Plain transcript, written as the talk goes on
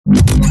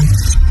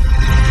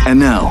And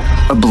now,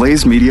 a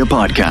Blaze Media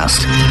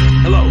podcast.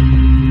 Hello.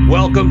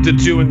 Welcome to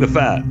Chewing the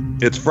Fat.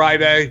 It's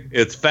Friday.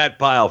 It's Fat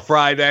Pile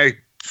Friday.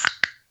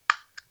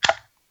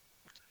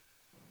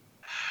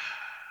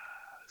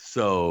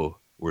 So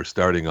we're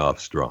starting off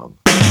strong.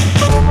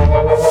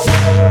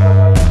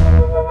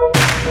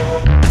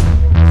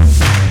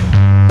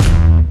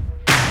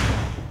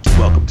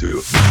 Welcome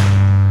to.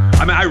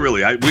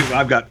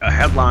 I've got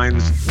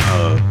headlines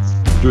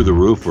through the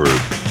roof or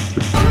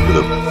to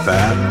the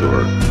fat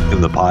or in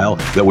the pile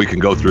that we can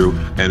go through,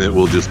 and it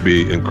will just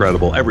be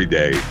incredible. Every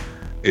day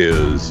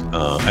is,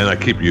 and I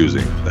keep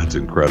using that's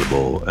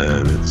incredible,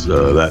 and it's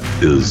that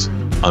is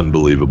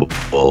unbelievable.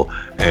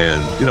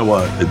 And you know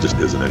what? It just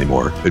isn't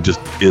anymore. It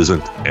just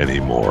isn't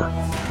anymore.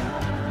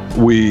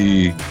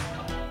 We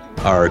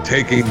are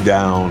taking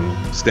down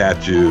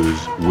statues.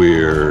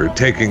 We're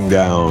taking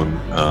down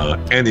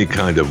any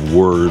kind of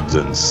words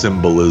and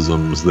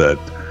symbolisms that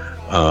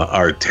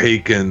are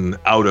taken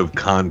out of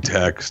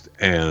context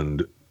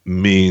and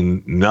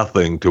mean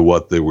nothing to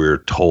what they were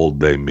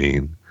told they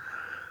mean.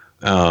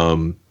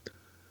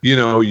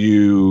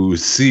 You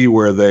see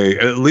where they,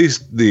 at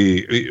least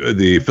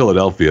the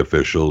Philadelphia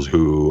officials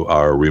who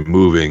are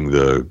removing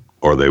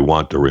or they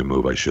want to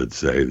remove, I should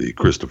say, the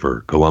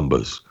Christopher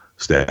Columbus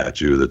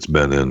statue that's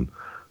been in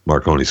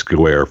Marconi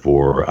Square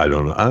for, I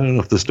don't know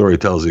if the story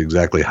tells you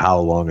exactly how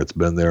long it's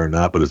been there or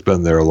not, but it's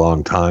been there a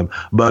long time.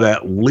 But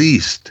at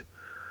least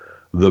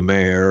the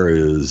mayor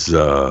is,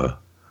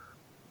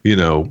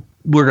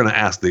 we're going to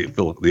ask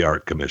the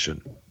Art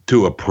Commission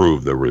to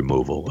approve the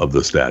removal of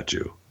the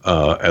statue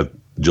at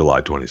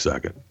July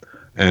 22nd.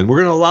 And we're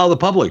going to allow the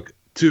public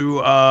to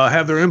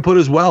have their input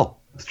as well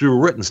through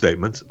written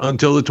statements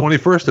until the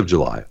 21st of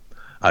July.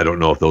 I don't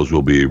know if those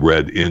will be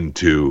read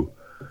into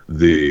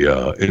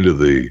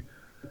the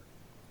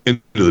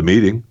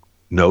meeting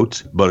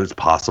notes, but it's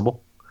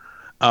possible.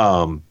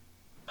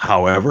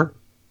 However,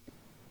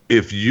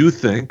 if you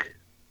think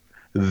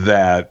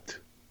that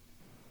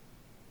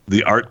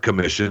the Art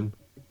Commission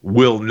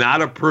will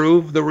not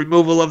approve the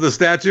removal of the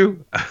statue,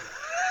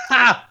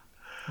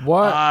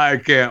 what? I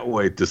can't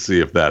wait to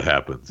see if that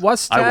happens. What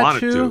statue? I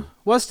want it to.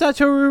 What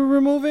statue are we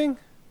removing?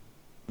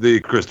 The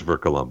Christopher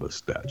Columbus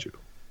statue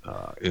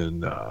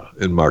in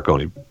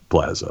Marconi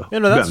Plaza.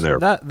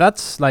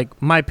 That's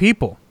like my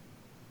people.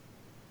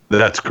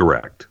 That's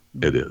correct.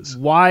 It is.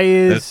 Why?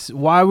 Well,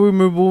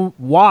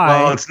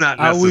 it's not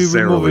are we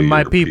necessarily removing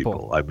my your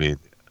people? I mean,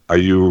 are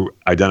you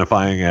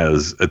identifying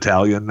as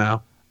Italian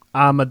now?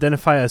 I'm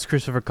identified as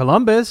Christopher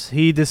Columbus.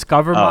 He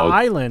discovered my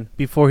island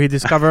before he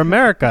discovered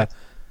America.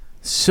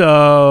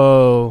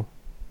 So,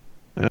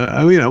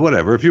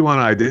 whatever. If you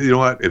want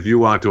to, if you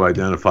want to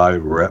identify,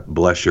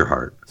 bless your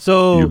heart.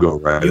 So you go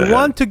right ahead. You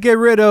want to get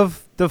rid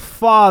of the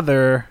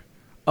father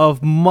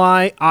of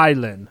my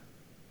island?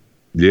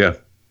 Yeah,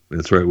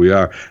 that's right. We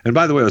are. And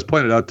by the way, it was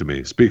pointed out to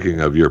me. Speaking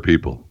of your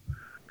people,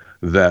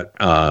 that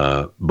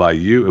by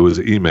you, it was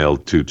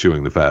emailed to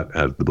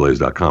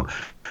chewingthefat@theblaze.com.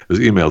 It was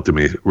emailed to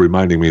me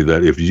reminding me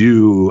that if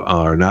you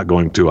are not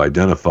going to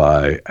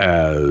identify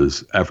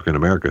as African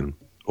American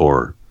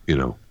or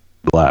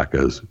black,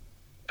 as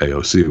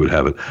AOC would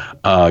have it,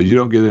 you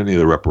don't get any of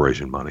the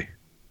reparation money.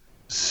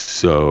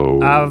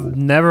 So I've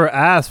never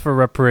asked for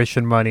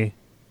reparation money.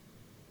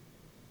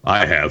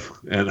 I have,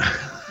 and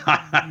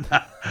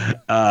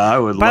I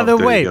would love to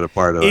get a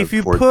part of if it.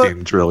 you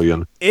 14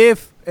 trillion.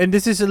 And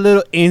this is a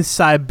little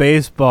inside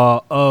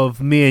baseball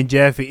of me and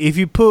Jeffy. If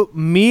you put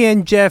me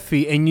and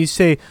Jeffy and you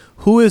say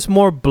who is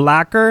more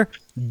blacker,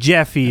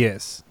 Jeffy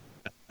is.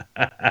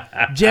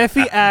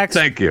 Jeffy acts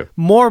Thank you.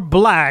 more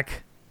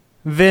black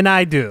than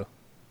I do.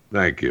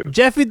 Thank you.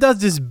 Jeffy does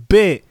this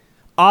bit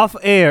off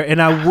air, and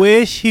I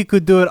wish he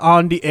could do it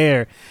on the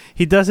air.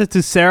 He does it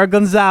to Sarah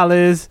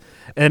Gonzalez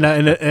and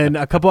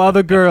a couple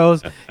other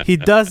girls. He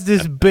does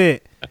this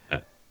bit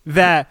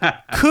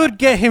that could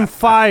get him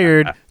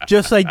fired,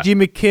 just like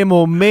Jimmy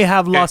Kimmel may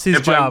have lost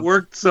his job. If I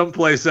worked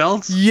someplace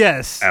else?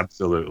 Yes.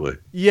 Absolutely.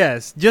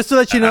 Yes. Just to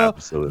let you know,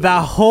 Absolutely.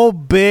 that whole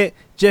bit,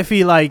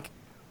 Jeffy,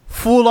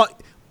 full on.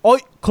 Oh,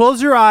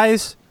 close your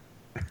eyes.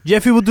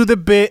 Jeffy will do the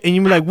bit, and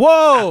you'll be like,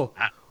 whoa,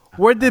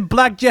 where did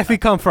Black Jeffy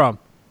come from?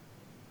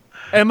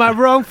 Am I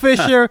wrong,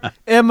 Fisher?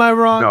 Am I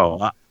wrong?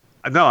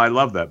 No, I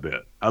love that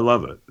bit. I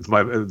love it. It's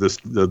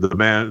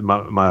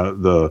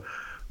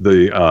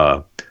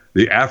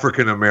the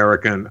African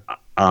American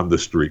on the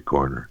street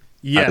corner.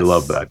 Yes. I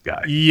love that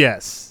guy.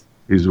 Yes.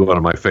 He's one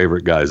of my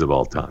favorite guys of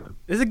all time.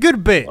 It's a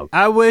good bit.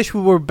 I wish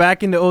we were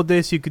back in the old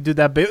days so you could do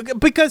that bit.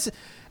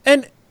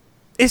 And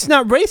it's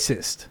not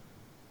racist.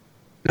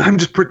 I'm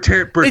just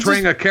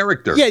portraying a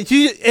character. Yeah,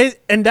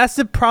 and that's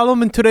the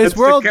problem in today's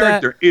world. The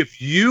character.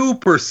 If you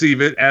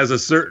perceive it as a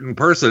certain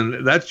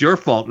person, that's your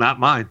fault, not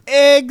mine.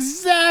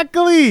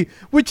 Exactly.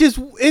 Which is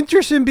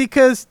interesting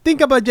because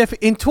think about, Jeff,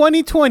 in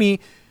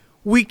 2020,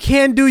 we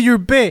can't do your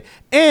bit.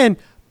 And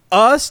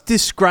us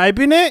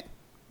describing it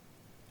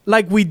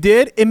like we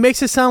did, it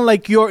makes it sound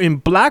like you're in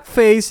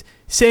blackface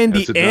saying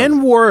the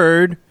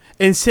N-word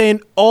and saying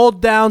all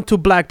down to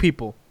black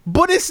people.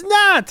 But it's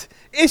not.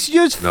 It's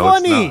just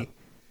funny.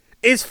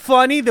 It's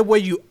funny the way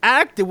you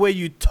act, the way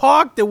you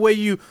talk, the way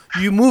you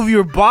move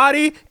your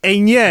body.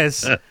 And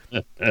yes,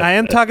 I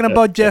am talking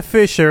about Jeff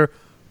Fisher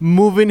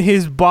moving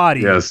his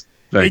body. Yes,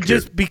 it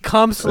just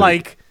becomes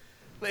like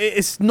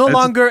it's no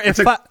longer a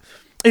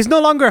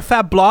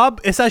fat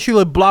blob. It's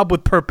actually a blob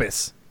with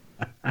purpose.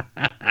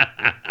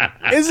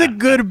 It's a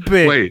good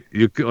bit. Wait.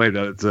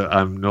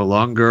 I'm no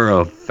longer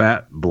a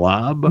fat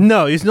blob.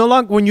 No, it's no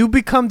longer. When you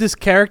become this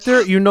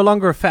character, you're no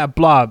longer a fat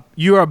blob.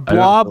 You're a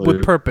blob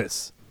with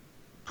purpose.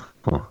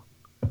 Huh.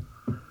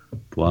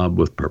 Blob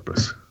with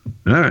purpose.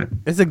 All right.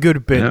 It's a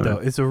good bit, though.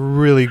 It's a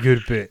really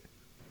good bit.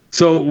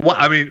 So,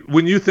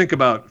 when you think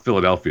about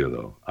Philadelphia,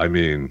 though,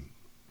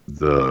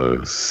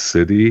 the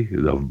city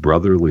of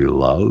brotherly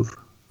love.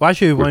 Well,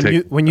 actually,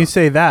 when you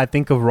say that, I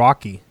think of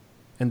Rocky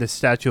and the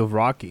statue of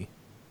Rocky.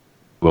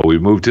 Well, we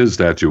moved his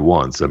statue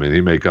once. He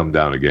may come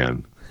down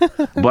again. But,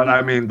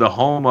 the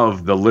home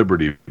of the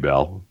Liberty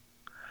Bell,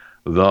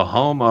 the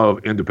home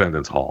of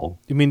Independence Hall.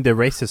 You mean the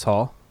racist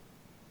hall?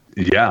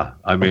 Yeah.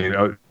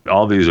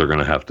 All these are going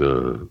to have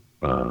to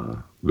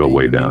go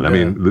way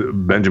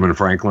down. Benjamin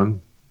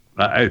Franklin.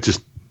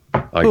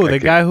 The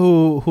guy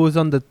who was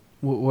on the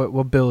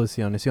what bill is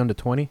he on? Is he on the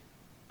 20?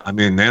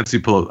 Nancy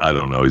Pelosi. I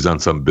don't know. He's on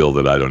some bill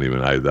that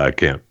I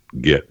can't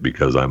get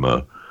because I'm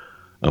a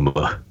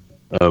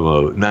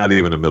not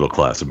even a middle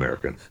class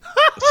American.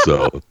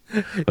 So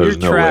there's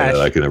no way that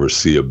I can ever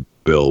see a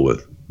bill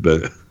with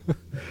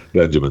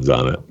Benjamins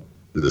on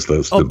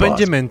it.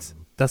 Benjamins.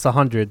 That's the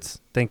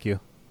hundreds. Thank you.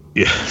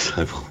 Yes,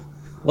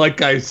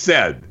 like I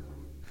said.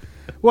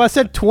 Well, I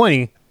said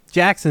 20.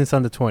 Jackson's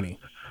on the 20.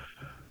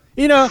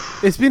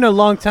 It's been a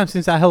long time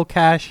since I held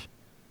cash.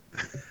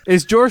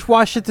 Is George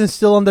Washington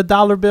still on the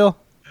dollar bill?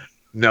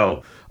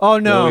 No. Oh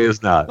no, he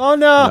is not. Oh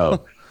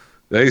no.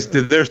 They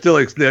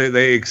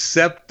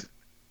accept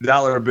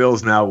dollar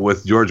bills now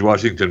with George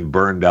Washington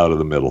burned out of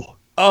the middle.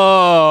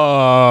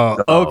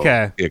 Oh,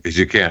 okay. Yeah, because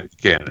you can't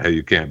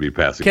be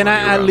passing. Can I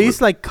at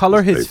least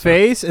color his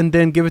face and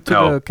then give it to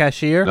the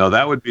cashier? No,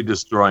 that would be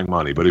destroying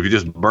money. But if you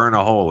just burn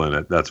a hole in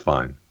it, that's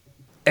fine.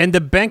 And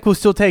the bank will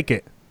still take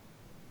it,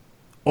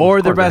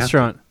 or the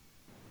restaurant.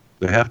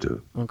 They have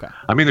to. Okay.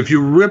 If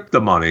you rip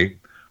the money,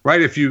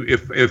 right? If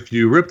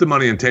you rip the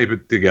money and tape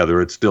it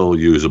together, it's still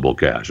usable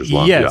cash as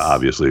long as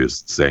obviously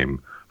it's the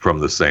same from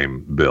the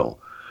same bill.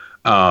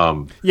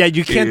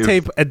 You can't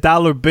tape a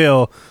dollar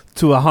bill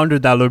to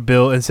 $100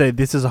 bill and say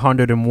this is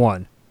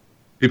 101.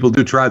 People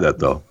do try that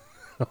though.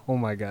 Oh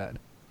my God.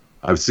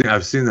 I've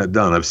seen that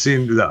done. I was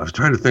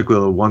trying to think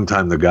of one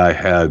time the guy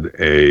had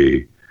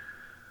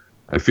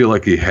I feel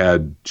like he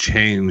had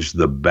changed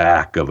the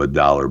back of a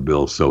dollar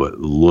bill so it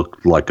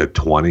looked like a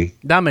 20.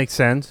 That makes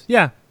sense.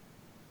 Yeah.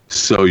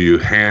 So you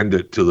hand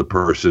it to the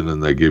person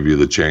and they give you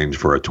the change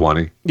for a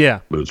 20.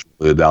 Yeah. But it's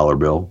really a dollar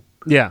bill.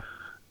 Yeah.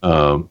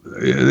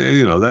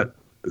 That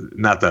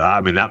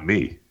not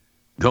me.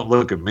 Don't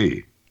look at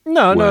me.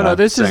 No.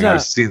 This is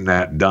I've seen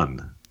that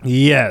done.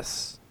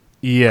 Yes.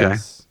 Okay?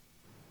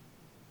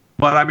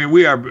 But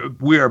we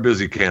are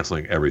busy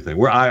canceling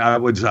everything.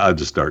 I'd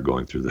just start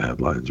going through the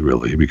headlines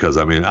really because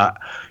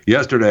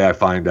yesterday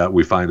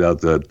we find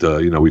out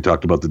that we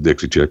talked about the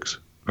Dixie Chicks,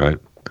 right?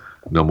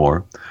 No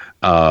more.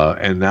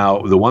 And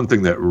now the one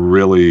thing that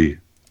really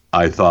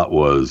I thought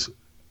was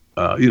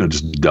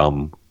just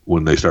dumb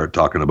when they start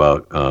talking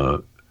about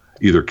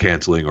either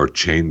canceling or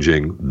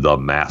changing the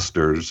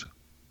Masters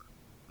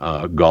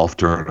golf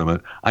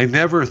tournament. I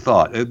never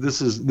thought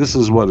this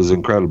is what is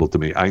incredible to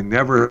me. I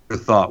never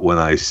thought when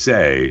I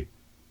say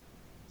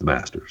the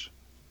Masters,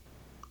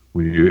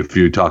 if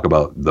you talk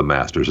about the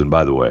Masters, and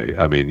by the way,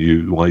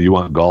 you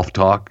want golf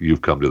talk,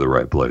 you've come to the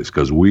right place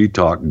because we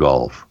talk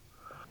golf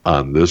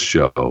on this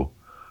show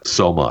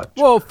so much.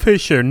 Well,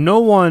 Fisher, no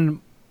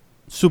one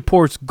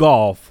supports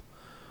golf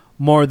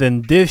more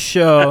than this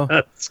show.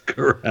 That's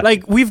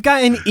correct. We've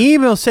gotten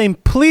emails saying,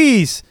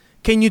 please,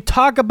 can you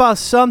talk about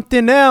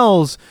something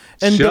else?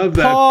 And shove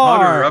that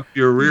putter up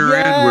your rear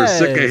end. We're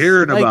sick of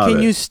hearing about it.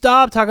 Can you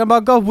stop talking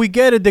about golf? We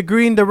get it. The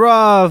green, the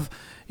rough,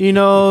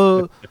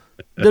 the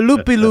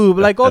loopy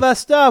loop, all that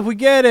stuff. We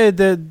get it.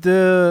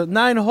 The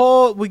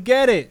 9-hole. We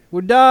get it.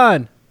 We're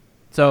done.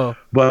 So,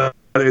 but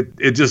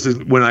it just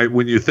is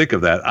when you think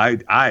of that,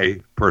 I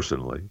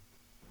personally,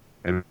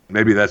 and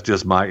maybe that's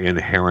just my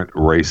inherent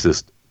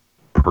racist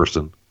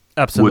person.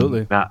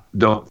 Absolutely.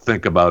 Don't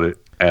think about it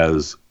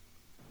as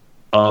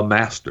a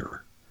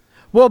master.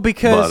 Well,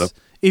 because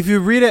if you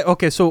read it,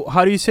 okay, so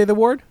how do you say the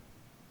word?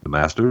 The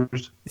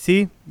Masters.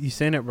 See, you're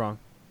saying it wrong.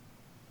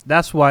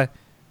 That's why.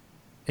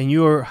 And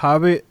you are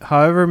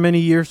however many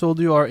years old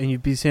you are, and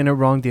you'd be saying it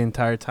wrong the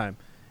entire time.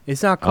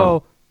 It's not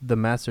called the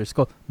Master. It's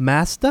called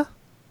Master.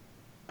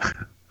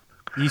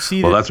 You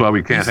see? Well, that's why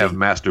we can't have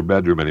master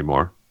bedroom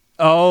anymore.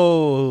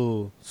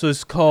 Oh, so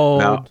it's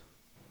called.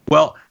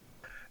 Well,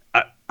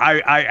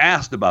 I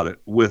asked about it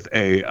with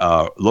a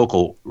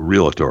local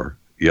realtor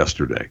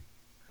yesterday,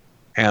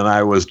 and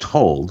I was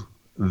told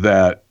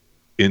that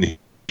in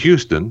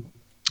Houston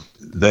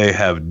they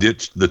have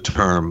ditched the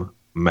term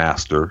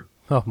master.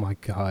 Oh my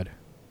God!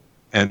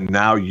 And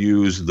now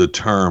use the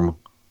term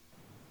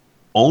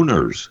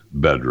owner's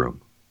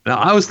bedroom. Now,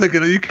 I was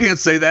thinking, you can't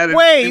say that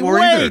anymore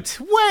either.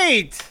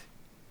 Wait.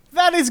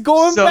 That is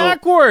going So-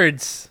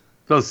 backwards.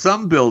 So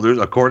some builders,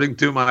 according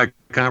to my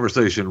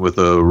conversation with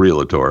a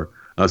realtor,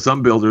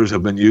 some builders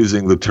have been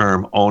using the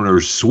term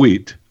owner's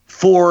suite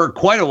for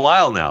quite a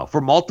while now, for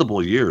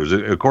multiple years,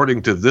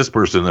 according to this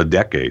person, a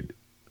decade.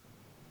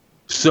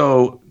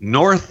 So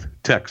North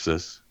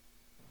Texas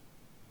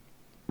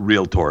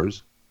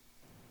realtors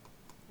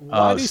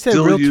Why do you say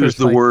still realtors use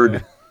the like word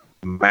that?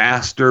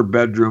 master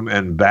bedroom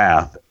and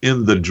bath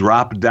in the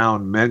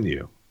drop-down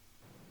menu.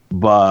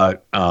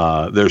 But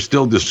there's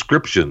still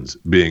descriptions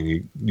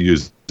being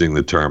using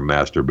the term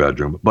master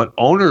bedroom. But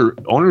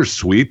owner's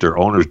suite or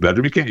owner's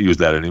bedroom, you can't use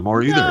that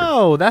anymore either.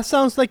 No, that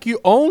sounds like you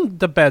own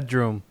the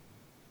bedroom.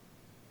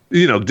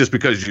 Just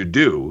because you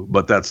do,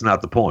 but that's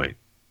not the point.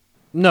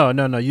 No,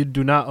 you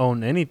do not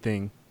own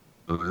anything.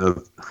 Uh,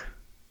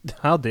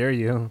 How dare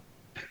you?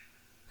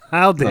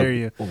 How dare the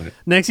you? point.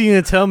 Next thing you're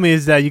going to tell me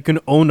is that you can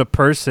own a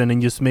person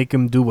and just make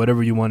him do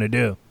whatever you want to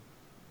do.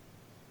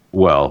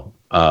 Well,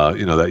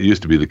 that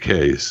used to be the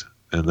case,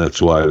 and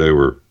that's why they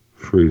were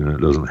free, and it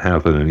doesn't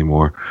happen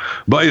anymore.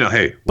 But,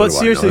 hey. But what do I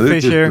seriously, know?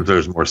 Fisher.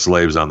 There's more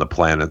slaves on the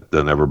planet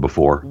than ever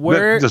before.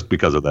 Where Just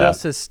because of that.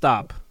 does it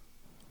stop?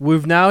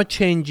 We've now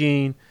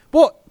changing.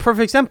 Well,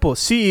 perfect example.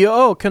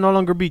 CEO can no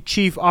longer be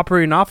chief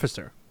operating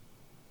officer.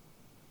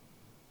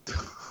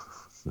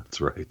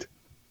 That's right.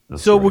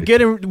 That's So right.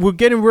 we're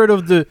getting rid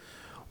of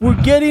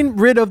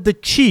the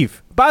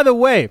chief. By the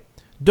way,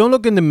 don't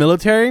look in the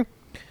military.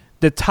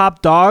 The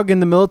top dog in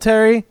the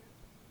military,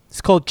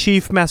 it's called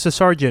Chief Master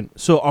Sergeant.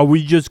 So are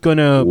we just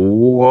gonna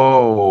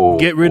Whoa.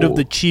 get rid of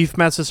the Chief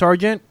Master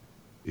Sergeant?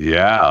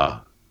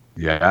 Yeah.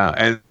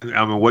 And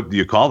I mean, what do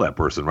you call that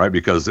person, right?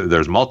 Because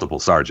there's multiple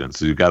sergeants,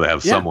 so you got to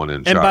have someone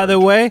in charge. And by the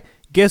way,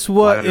 guess Why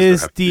what does there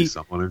is have to be the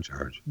someone in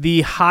charge?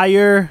 the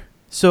higher?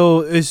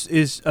 So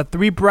is a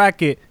 3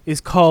 bracket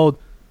is called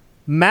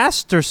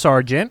Master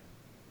Sergeant.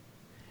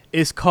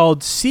 Is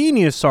called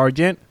Senior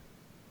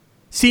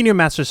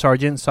Master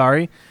Sergeant.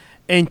 Sorry.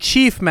 And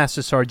Chief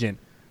Master Sergeant.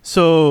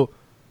 So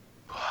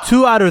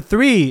 2 out of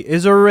 3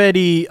 is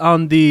already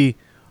on the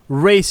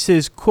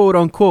racist, quote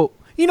unquote.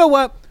 You know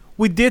what?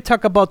 We did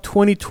talk about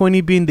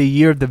 2020 being the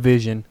year of the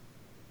vision.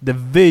 The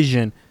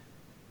vision.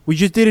 We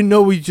just didn't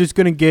know we were just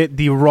going to get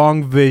the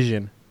wrong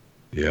vision.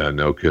 Yeah,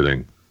 no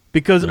kidding.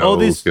 Because all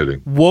No this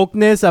kidding.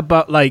 wokeness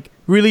about, like,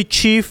 really,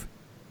 Chief?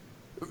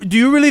 Do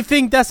you really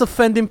think that's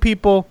offending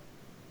people?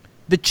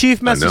 The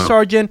Chief Master know.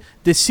 Sergeant,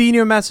 the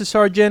Senior Master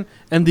Sergeant,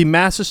 and the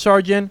Master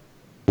Sergeant?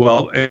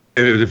 Well, and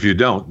if you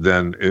don't,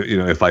 then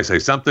if I say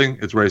something,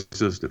 it's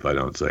racist. If I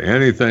don't say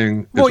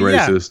anything, it's Well,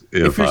 yeah. racist.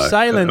 If you're I,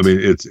 silent- I mean,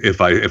 it's if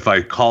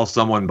I call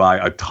someone by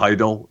a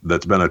title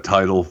that's been a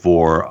title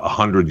for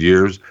 100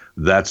 years,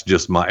 that's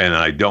just and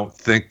I don't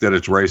think that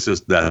it's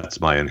racist. That's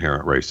my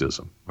inherent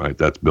racism, right?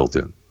 That's built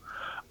in.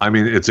 I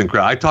mean, it's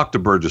incredible. I talked to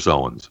Burgess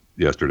Owens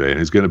yesterday, and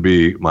he's going to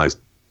be my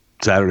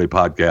Saturday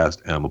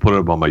podcast, and I'm going to put it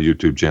up on my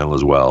YouTube channel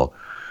as well.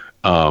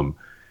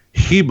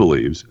 He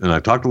believes, and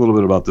I talked a little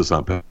bit about this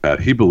on Pat,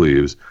 he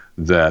believes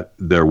that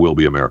there will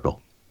be a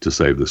miracle to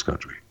save this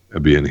country.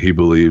 And he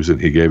believes,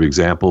 and he gave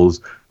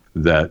examples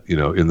that,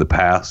 in the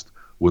past,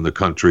 when the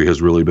country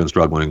has really been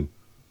struggling,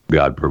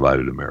 God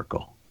provided a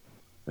miracle.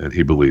 And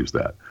he believes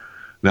that.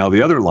 Now,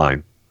 the other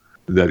line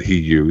that he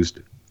used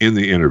in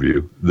the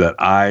interview that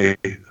I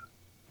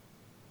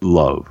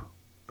love,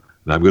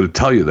 and I'm going to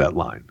tell you that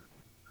line,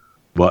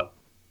 but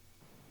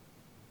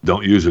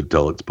don't use it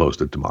till it's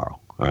posted tomorrow.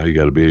 All right, you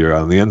got to be here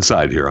on the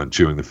inside here on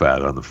Chewing the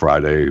Fat on the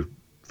Friday,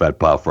 Fat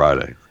Pile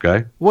Friday.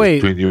 Okay. Wait,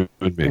 Just between you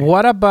and me.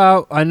 What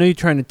about, I know you're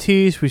trying to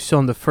tease, we saw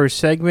in the first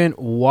segment,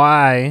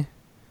 why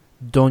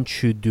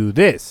don't you do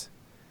this?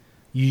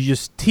 You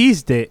just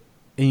teased it,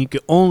 and you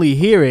can only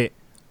hear it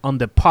on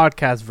the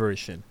podcast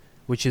version,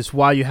 which is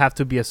why you have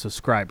to be a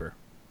subscriber.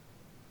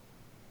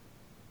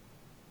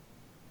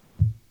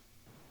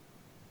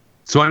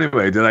 So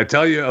anyway, did I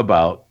tell you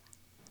about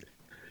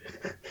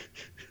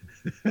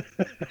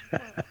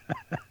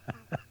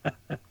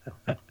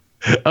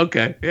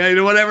okay.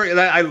 Yeah, whatever.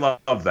 I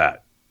love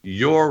that.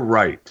 You're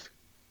right.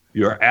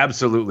 You're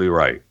absolutely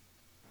right.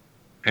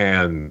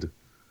 And,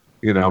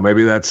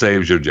 maybe that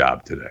saves your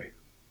job today.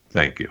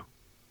 Thank you.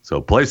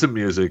 So play some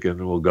music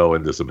and we'll go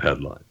into some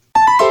headlines.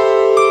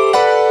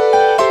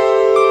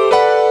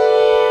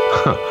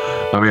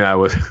 I mean, I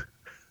was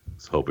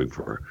hoping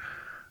for,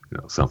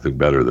 something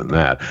better than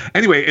that.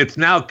 Anyway, it's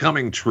now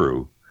coming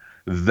true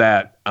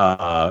that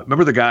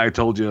remember the guy I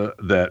told you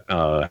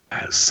that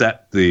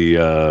set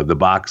the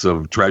box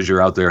of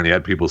treasure out there, and he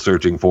had people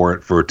searching for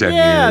it for 10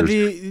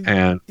 years.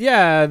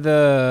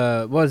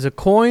 Was it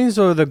coins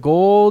or the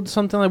gold,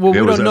 something like? Well, we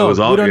don't know. It was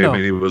all, we don't know. I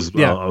mean, it was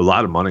a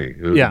lot of money.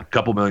 It was a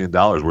couple $1 million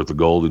worth of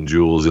gold and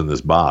jewels in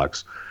this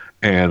box,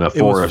 and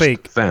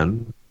Forrest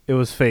Fenn. It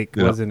was fake,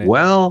 wasn't it?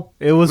 Well,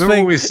 it was. Remember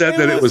fake. when we said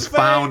that it was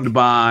found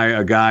by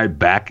a guy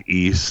back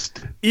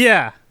east?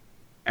 Yeah.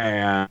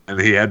 And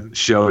he hadn't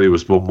showed.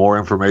 More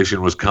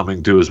information was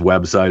coming to his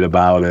website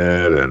about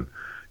it, and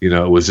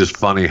it was just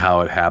funny how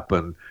it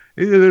happened.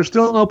 There's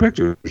still no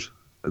pictures.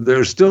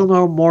 There's still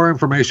no more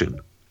information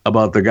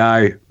about the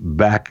guy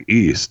back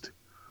east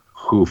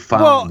who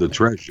found the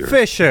treasure.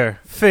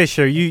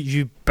 Fisher,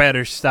 you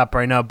better stop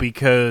right now,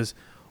 because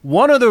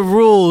one of the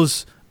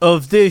rules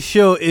of this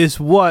show is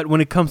what when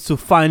it comes to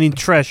finding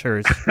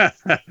treasures.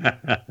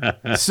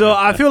 So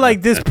I feel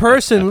like this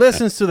person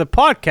listens to the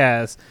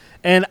podcast,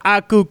 and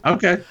I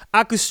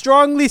could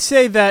strongly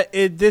say that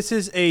this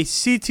is a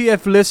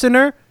CTF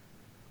listener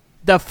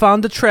that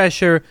found the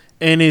treasure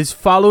and is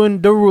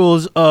following the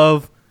rules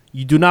of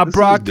you do not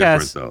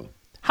broadcast. Is different, though.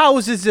 How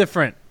is this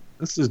different?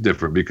 This is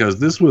different because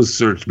this was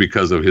searched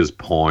because of his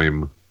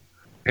poem,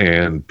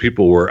 and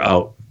people were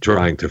out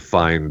trying to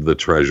find the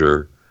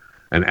treasure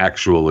and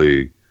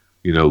actually,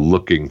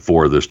 looking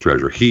for this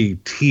treasure. He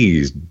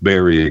teased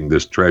burying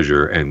this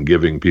treasure and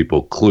giving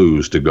people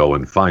clues to go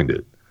and find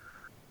it.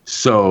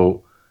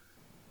 So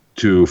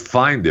to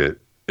find it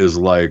is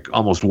like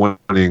almost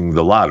winning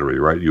the lottery,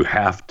 right? You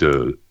have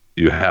to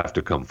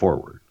come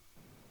forward.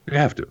 You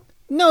have to.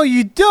 No,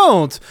 you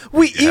don't.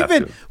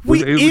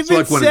 It's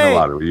like winning the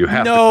lottery. You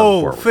have to come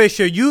forward.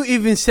 Fisher, you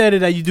even said it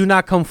that you do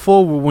not come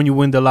forward when you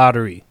win the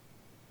lottery.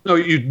 No,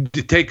 you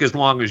take as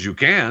long as you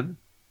can.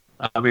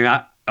 I mean,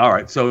 all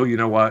right. So you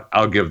know what?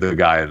 I'll give the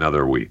guy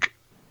another week.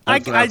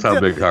 That's how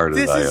big-hearted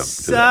I am. This is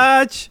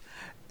such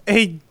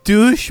a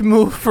douche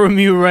move from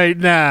you right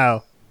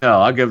now.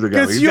 No, I'll give the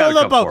guy. Because you're all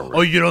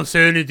about, you don't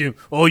say anything.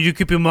 Oh, you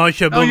keep your mouth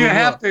shut. No, you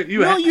have to.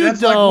 That's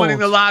don't. Like winning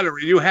the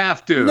lottery. You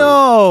have to.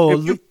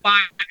 No.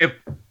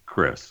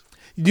 Chris.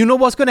 Do you know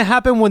what's going to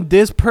happen when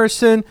this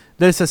person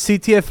that's a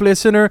CTF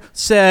listener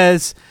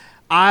says,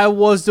 I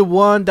was the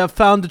one that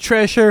found the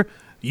treasure?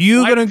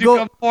 You're going to go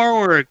come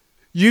forward.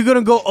 You're going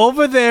to go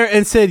over there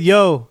and say,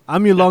 yo,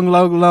 I'm your long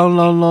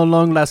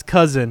last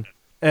cousin.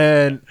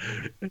 And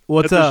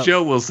what's up? The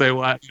show will say,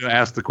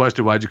 ask the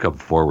question, why'd you come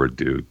forward,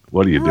 dude?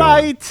 What are you doing?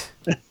 Right.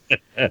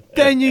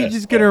 Then you're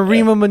just going to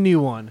ream him a new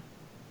one.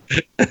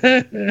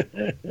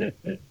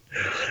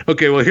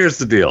 Okay, well, here's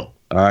the deal.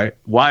 All right.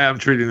 Why I'm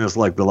treating this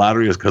like the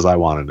lottery is because I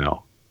want to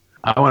know.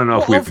 I want to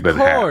know if we've been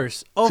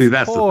hacked. Of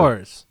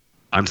course.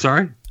 I'm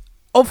sorry?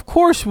 Of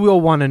course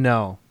we'll want to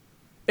know.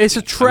 It's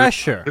a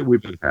treasure. I think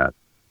we've been had.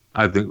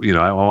 I think,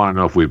 I want to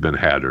know if we've been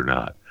had or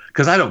not.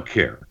 Because I don't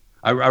care.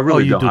 I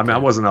really don't. I mean, I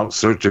wasn't out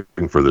searching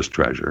for this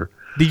treasure.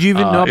 Did you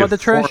even know about the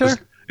treasure?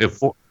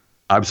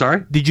 I'm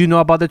sorry? Did you know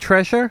about the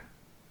treasure?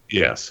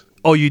 Yes.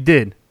 Oh, you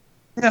did?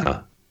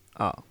 Yeah.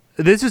 Oh.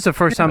 This is the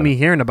first time me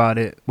hearing about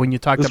it when you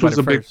talked about it first.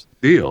 This was a big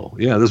deal.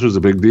 Yeah, this was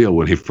a big deal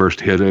when he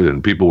first hit it,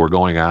 and people were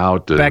going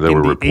out, and there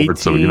were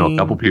reports of, a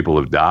couple people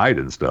have died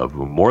and stuff.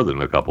 More than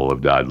a couple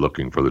have died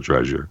looking for the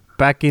treasure.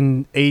 Back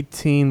in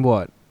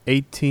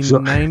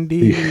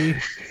 1890?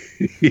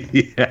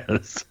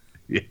 Yes.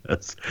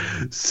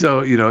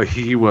 So,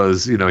 he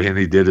was, and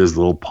he did his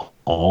little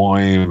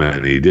poem,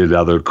 and he did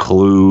other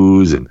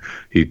clues, and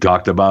he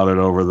talked about it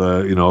over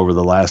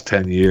the last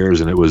 10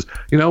 years, and it was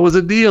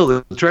a deal.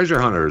 The treasure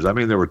hunters. I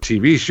mean, there were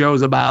TV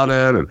shows about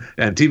it,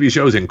 and TV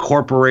shows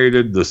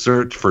incorporated the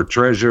search for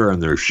treasure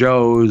in their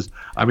shows.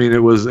 I mean,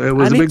 it was a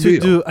big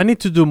deal. I need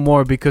to do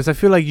more because I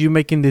feel like you're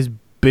making this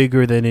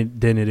bigger than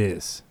it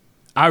is.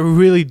 I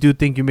really do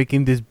think you're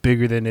making this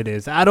bigger than it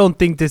is. I don't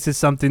think this is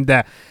something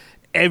that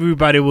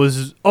everybody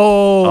was,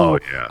 yeah.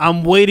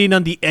 I'm waiting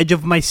on the edge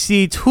of my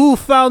seat. Who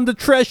found the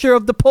treasure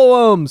of the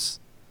poems?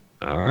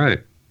 All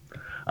right.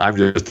 I'm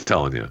just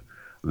telling you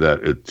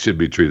that it should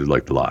be treated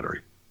like the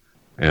lottery,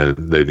 and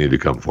they need to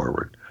come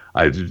forward.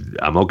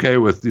 I'm okay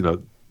with,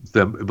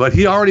 them, but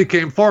he already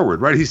came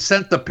forward, right? He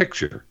sent the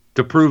picture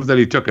to prove that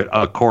he took it,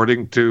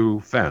 according to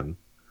Fenn.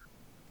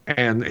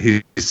 And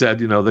he said,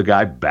 the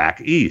guy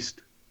back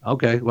east.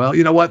 Okay, well,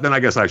 you know what? Then I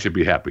guess I should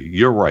be happy.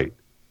 You're right.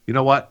 You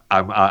know what?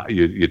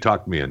 You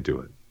talked me into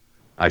it.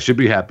 I should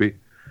be happy.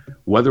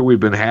 Whether we've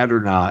been had or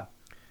not,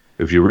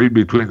 if you read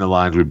between the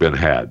lines, we've been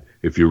had.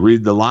 If you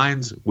read the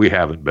lines, we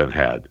haven't been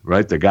had,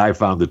 right? The guy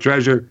found the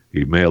treasure.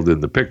 He mailed in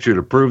the picture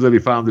to prove that he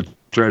found the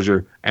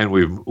treasure, and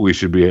we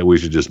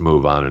should just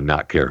move on and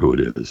not care who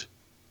it is.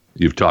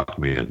 You've talked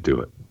me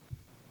into it.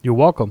 You're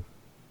welcome.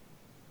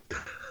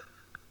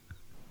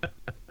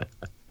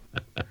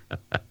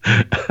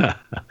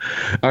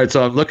 All right,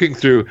 so I'm looking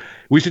through.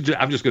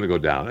 I'm just going to go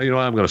down.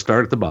 I'm going to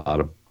start at the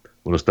bottom. I'm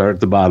going to start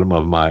at the bottom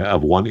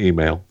of one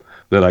email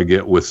that I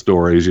get with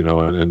stories,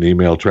 an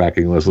email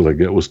tracking list that I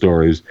get with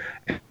stories,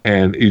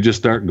 and you just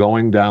start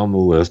going down the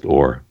list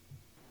or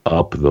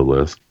up the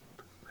list,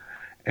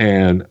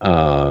 and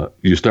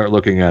you start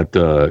looking at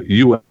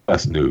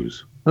U.S.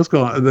 news. Let's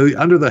go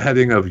under the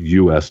heading of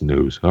U.S.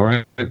 news. All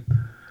right,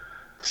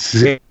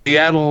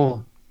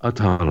 Seattle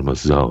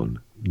Autonomous Zone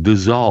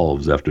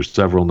dissolves after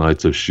several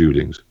nights of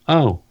shootings.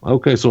 Oh,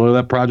 okay. So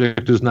that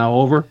project is now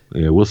over.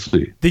 Yeah, we'll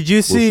see. Did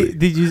you see?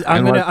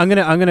 I'm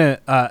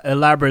gonna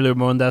elaborate a little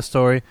more on that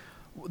story.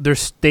 Their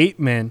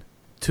statement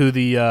to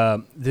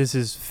the this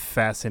is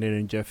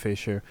fascinating, Jeff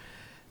Fisher.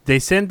 They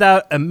sent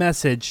out a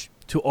message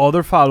to all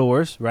their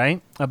followers,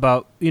 right?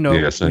 About we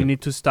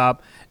need to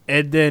stop.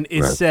 And then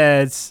it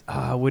says,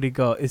 where'd it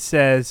go? It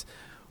says,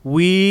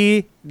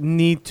 We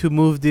need to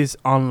move this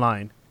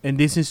online, and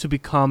this needs to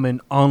become an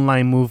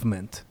online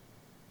movement.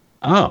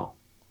 Oh.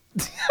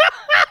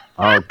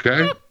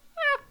 Okay.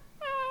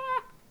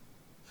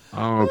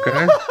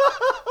 Okay.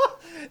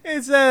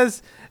 It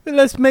says,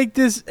 let's make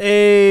this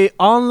a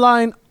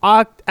online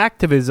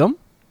activism.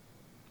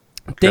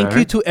 Thank Okay.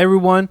 you to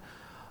everyone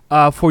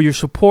for your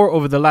support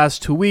over the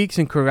last 2 weeks,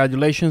 and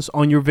congratulations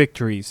on your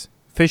victories.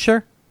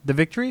 Fisher, the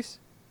victories?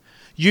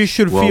 You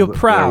should feel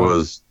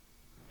proud.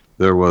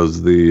 There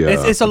was the.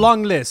 It's a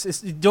long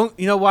list. You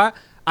know what?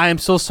 I am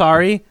so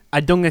sorry. I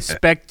don't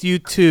expect you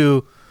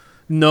to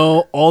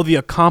know all the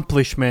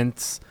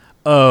accomplishments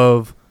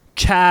of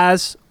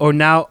Chaz, or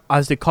now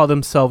as they call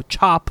themselves,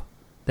 Chop.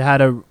 They had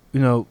to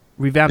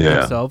revamp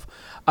themselves.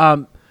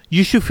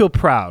 You should feel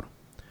proud.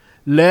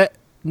 Let's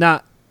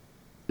not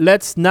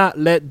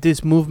let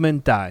this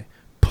movement die.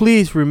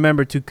 Please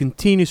remember to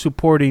continue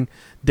supporting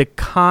the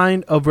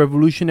kind of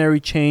revolutionary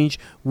change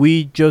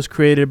we just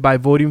created by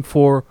voting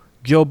for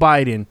Joe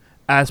Biden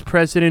as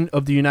President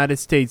of the United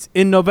States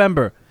in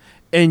November,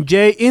 and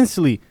Jay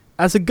Inslee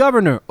as the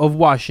Governor of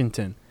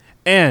Washington.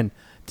 And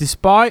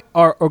despite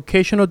our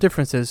occasional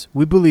differences,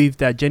 we believe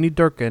that Jenny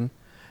Durkan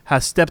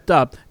has stepped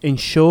up and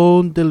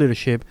shown the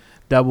leadership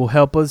that will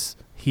help us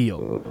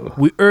heal.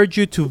 We urge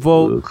you to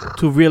vote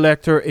to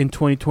re-elect her in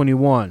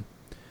 2021.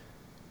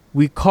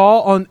 We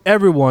call on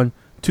everyone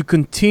to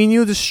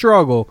continue the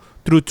struggle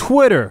through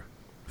Twitter,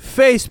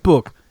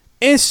 Facebook,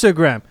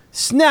 Instagram,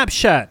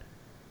 Snapchat.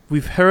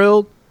 We've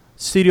held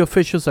city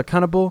officials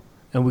accountable,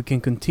 and we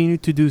can continue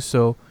to do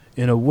so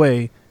in a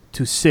way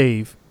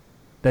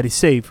that is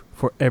safe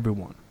for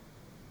everyone.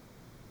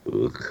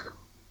 Ugh.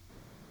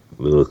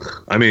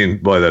 I mean,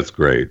 boy, that's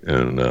great,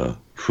 and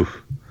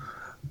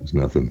there's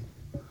nothing.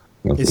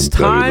 It's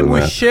better time than we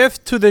that.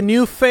 shift to the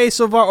new face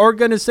of our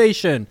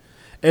organization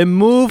and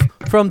move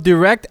from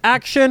direct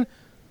action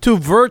to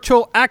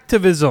virtual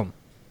activism.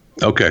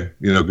 Okay,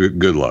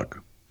 good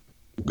luck.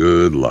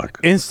 Good luck.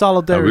 In Are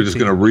solidarity. we just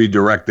going to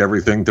redirect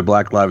everything to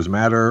Black Lives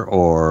Matter,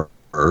 or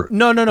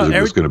No. is it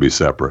just going to be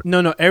separate?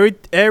 No.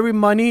 Every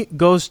money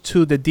goes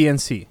to the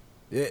DNC.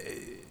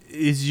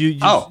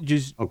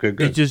 Okay,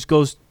 good. It just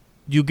goes.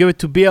 You give it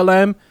to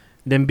BLM,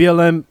 then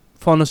BLM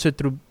funnels it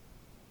through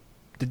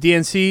the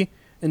DNC,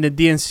 and the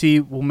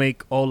DNC will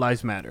make all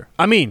lives matter.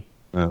 I mean,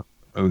 No,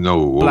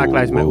 Black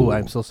Lives Matter. whoa. Oh,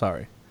 I'm so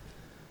sorry.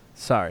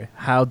 Sorry.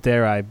 How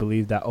dare I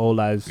believe that all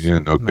lives Yeah,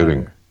 no matter?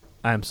 kidding.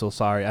 I am so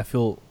sorry. I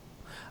feel.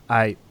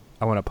 I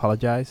want to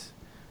apologize.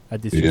 I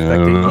disrespected Yeah, I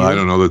don't know. you. I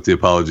don't know that the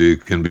apology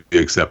can be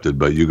accepted,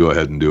 but you go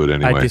ahead and do it I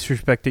anyway.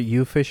 disrespected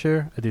you,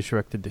 Fisher. I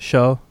disrespected the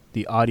show,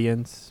 the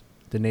audience,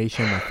 the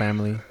nation, my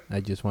family. I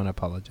just want to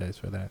apologize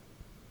for that.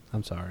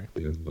 I'm sorry.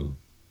 Yeah,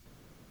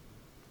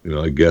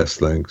 well, I guess.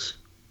 Thanks.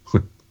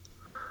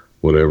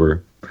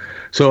 Whatever.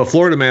 So, a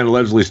Florida man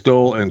allegedly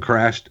stole and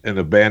crashed and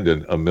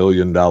abandoned $1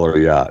 million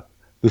yacht.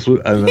 This was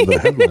the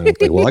headline.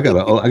 Was like,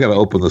 well, I gotta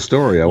open the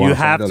story. I want You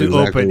to have find to out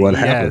exactly open. what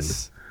Yes.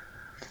 happened.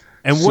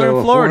 And So we're in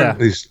a Florida.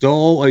 He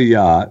stole a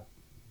yacht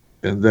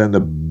and then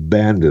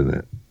abandoned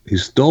it. He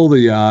stole the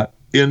yacht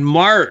in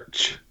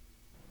March.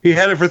 He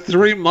had it for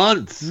 3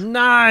 months.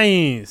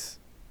 Nice.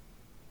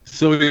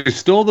 So he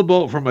stole the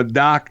boat from a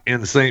dock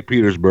in St.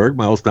 Petersburg,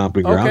 my old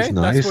stomping grounds. Okay,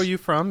 Nice. that's where you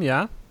from,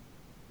 yeah.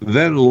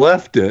 Then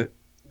left it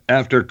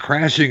after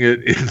crashing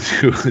it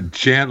into a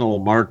channel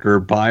marker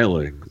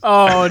piling.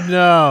 Oh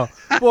no.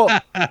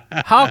 Well,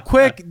 how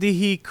quick did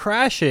he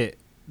crash it?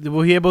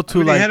 Was he able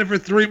to He had it for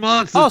 3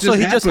 months. Oh, It so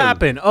he just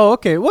happened. Oh,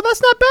 okay. Well,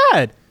 that's not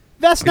bad.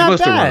 That's not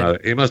bad.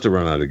 He must have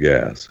run out of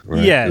gas.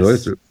 Right? Yes. The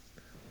oyster-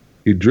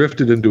 He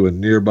drifted into a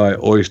nearby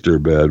oyster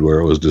bed where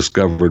it was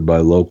discovered by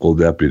local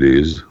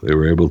deputies. They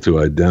were able to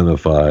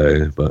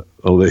identify, but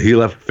he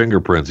left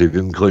fingerprints. He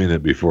didn't clean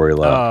it before he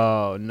left.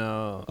 Oh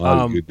no. What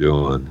are you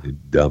doing, you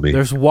dummy?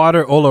 There's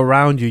water all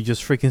around you.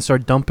 Just freaking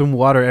start dumping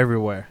water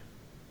everywhere.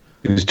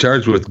 He's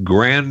charged with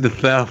grand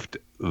theft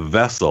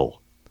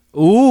vessel.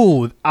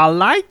 Ooh, I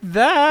like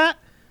that.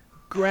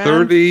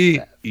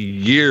 30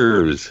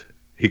 years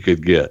he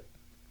could get.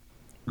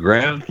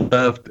 Grand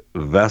theft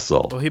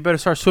vessel. Well, he better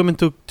start swimming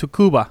to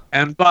Cuba.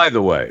 And by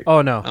the way,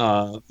 Oh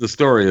no. the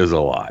story is a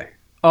lie.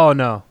 Oh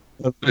no.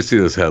 Let me see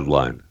this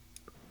headline.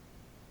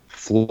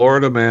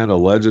 Florida man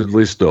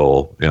allegedly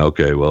stole. Yeah,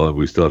 okay, well,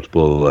 we still have to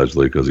pull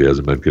allegedly because he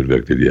hasn't been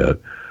convicted yet.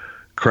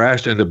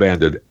 Crashed and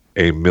abandoned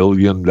 $1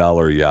 million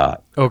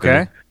yacht.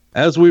 Okay.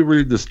 As we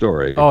read the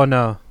story, Oh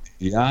no.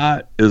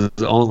 yacht is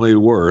only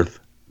worth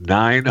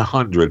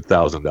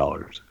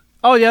 $900,000.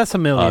 Oh yeah, that's a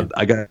million.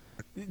 I got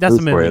That's a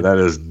this for you. million. That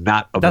is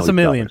not a That's a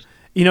million. million.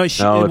 You know,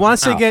 No, it's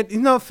once not.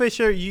 again,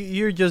 Fisher,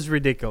 you're just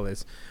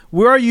ridiculous.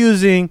 We are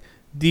using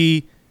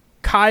the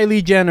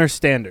Kylie Jenner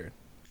standard.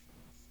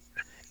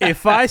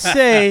 If I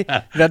say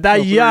that If we were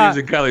yacht,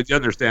 using Kylie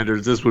Jenner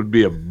standards, this would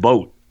be a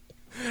boat.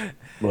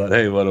 But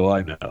hey, what do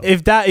I know?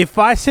 if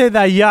I say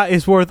that yacht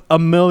is worth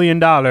 $1 million,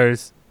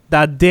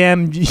 that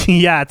damn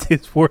yacht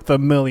is worth $1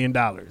 million.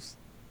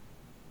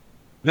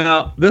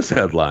 Now, this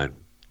headline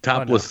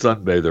Topless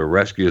sunbather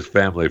rescues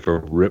family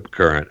from rip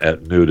current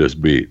at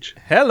nudist beach.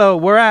 Hello,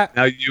 where at?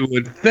 Now you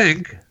would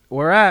think.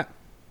 Where at?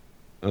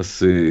 Let's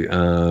see.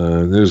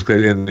 News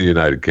in the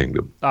United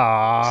Kingdom.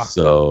 Ah.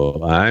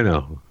 So I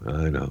know.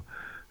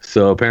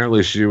 So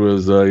apparently she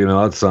was,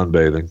 out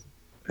sunbathing,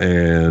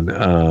 and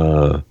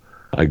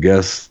I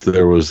guess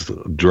there was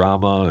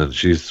drama, and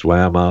she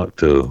swam out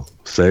to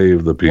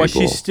save the people. Was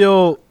she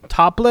still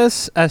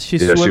topless as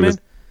she's swimming?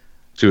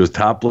 She was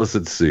topless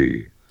at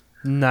sea.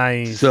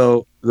 Nice.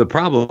 So the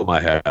problem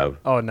I have.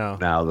 Oh no.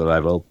 Now that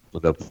I've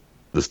opened up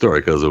the story,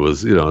 because it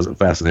was a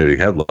fascinating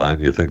headline,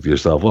 you think to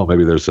yourself, well,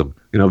 maybe there's some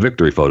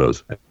victory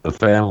photos. The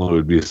family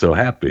would be so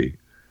happy.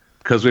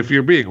 Because if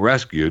you're being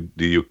rescued,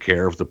 do you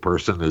care if the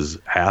person is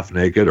half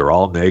naked or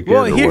all naked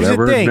or here's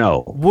whatever? The thing.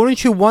 No.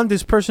 Wouldn't you want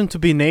this person to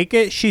be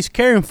naked? She's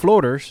carrying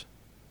floaters.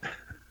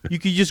 You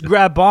could just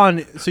grab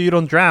on so you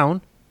don't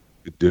drown.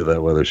 You could do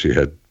that whether she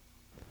had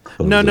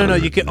clothes No.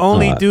 on You can or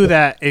only not. do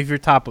that if you're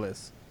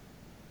topless.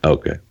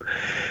 Okay.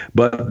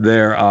 But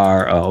there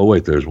are,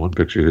 there's one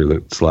picture here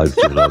that slides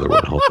to another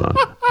one.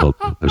 Hold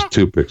on. There's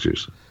two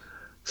pictures.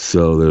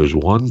 So there's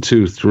 1,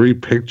 2, 3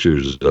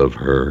 pictures of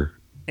her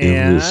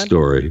in this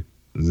story.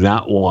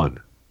 Not one.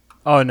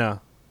 Oh, no.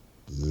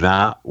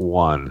 Not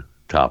one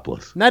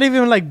topless. Not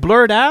even like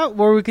blurred out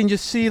where we can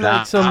just see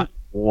like some. Not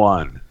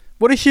one.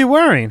 What is she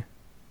wearing?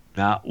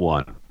 Not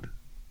one.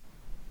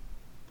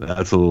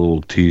 That's a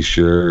little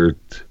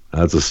t-shirt.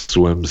 That's a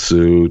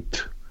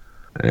swimsuit.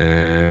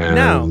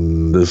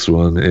 And this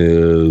one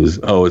is,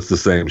 it's the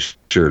same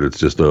shirt. It's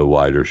just a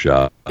wider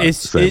shot.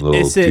 Same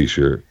little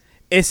t-shirt.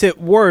 Is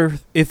it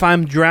worth, if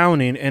I'm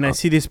drowning and I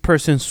see this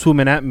person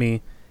swimming at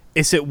me,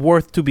 is it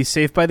worth to be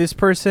saved by this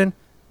person?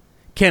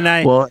 Can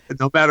I? Well,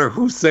 no matter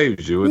who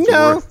saves you, it's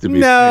worth to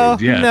be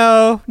saved. Yeah.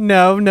 No. Oh,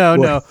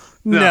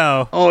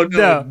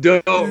 no.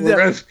 Don't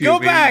rescue Go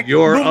me. back.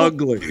 You're Bloop, bloop.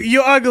 ugly.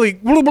 You're ugly.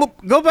 Bloop,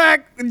 bloop. Go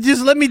back.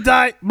 Just let me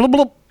die. Bloop,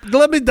 bloop.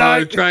 Let me die.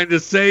 I'm trying to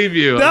save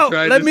you. No, I'm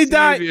trying let to me save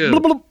die. You.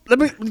 Bloop, bloop. Let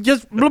me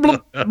just bloop,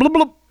 bloop.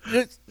 Bloop,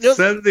 bloop.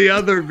 Send the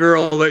other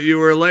girl that you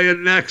were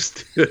laying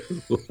next to.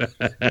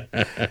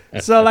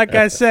 So, like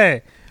I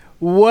say,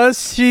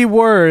 was she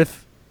worth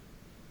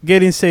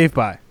getting saved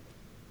by?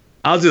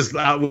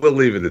 We'll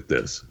leave it at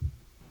this.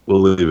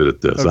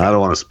 Okay. I don't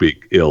want to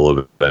speak ill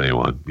of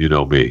anyone. You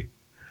know me.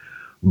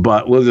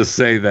 But we'll just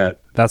say that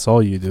that's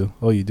all you do.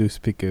 All you do is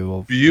speak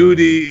ill.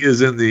 Beauty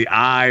is in the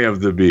eye of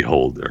the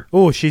beholder.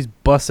 Oh, she's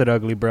busted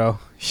ugly, bro.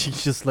 She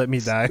just let me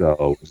die.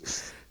 So,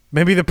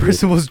 maybe the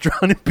person was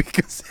drowning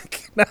because I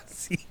cannot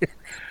see her.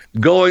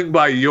 Going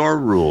by your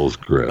rules,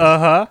 Chris.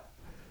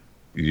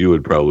 You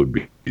would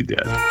probably be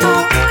dead.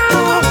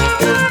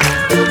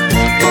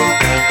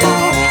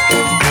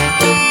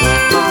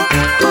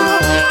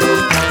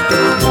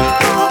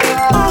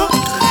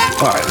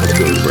 All right, let's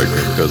go to the break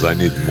because I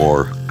need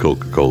more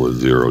Coca-Cola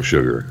Zero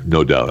Sugar,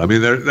 no doubt. I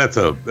mean, that's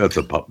a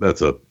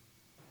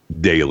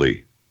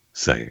daily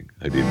saying.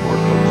 I need more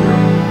Coke Zero.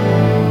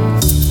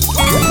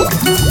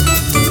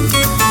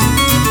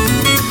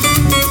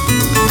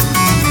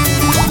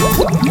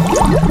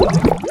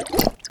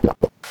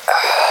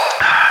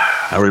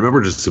 I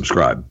remember to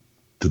subscribe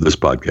to this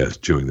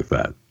podcast, Chewing the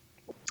Fat.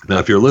 Now,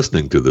 if you're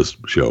listening to this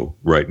show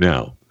right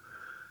now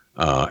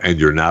and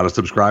you're not a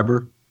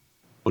subscriber,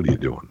 what are you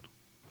doing?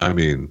 I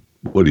mean,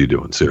 what are you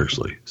doing?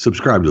 Seriously.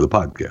 Subscribe to the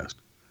podcast.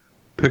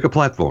 Pick a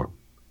platform.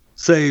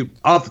 Say,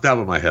 off the top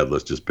of my head,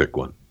 let's just pick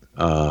one.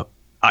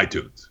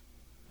 iTunes.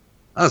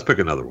 Let's pick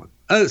another one.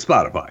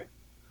 Spotify.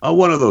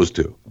 One of those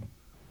two.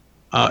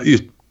 Go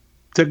to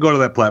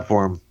that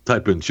platform,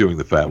 type in Chewing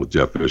the Fat with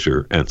Jeff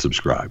Fisher, and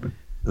subscribe.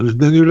 And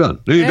then you're done.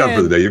 Then you're done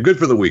for the day. You're good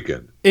for the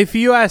weekend. If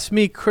you ask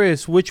me,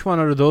 Chris, which one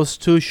of those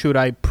two should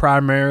I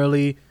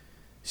primarily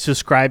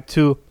subscribe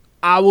to?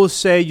 I will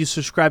say you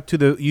subscribe to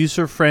the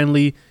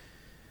user-friendly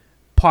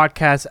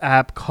podcast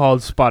app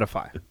called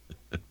Spotify.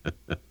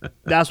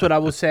 That's what I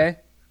will say.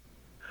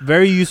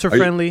 Very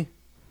user-friendly.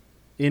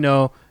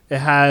 It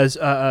has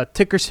a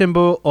ticker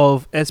symbol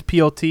of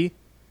SPOT.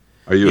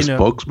 Are you a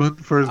spokesman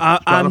for Spotify?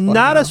 I'm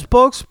not a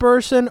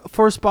spokesperson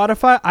for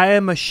Spotify. I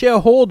am a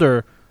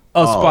shareholder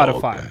of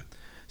Spotify. Okay.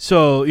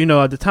 So,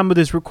 at the time of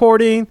this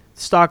recording,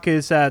 stock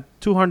is at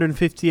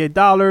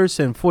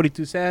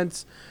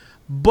 $258.42.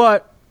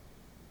 But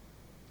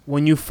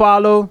when you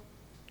follow,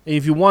 and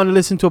if you want to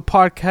listen to a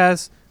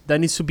podcast that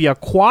needs to be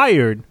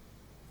acquired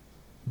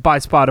by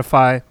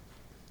Spotify,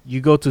 you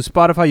go to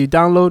Spotify, you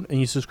download, and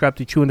you subscribe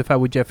to Chewing the Fat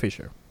with Jeff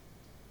Fisher.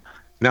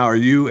 Now, are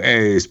you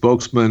a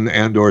spokesman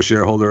and or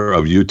shareholder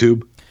of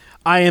YouTube?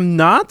 I am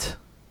not.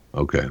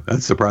 Okay,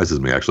 that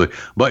surprises me, actually.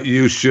 But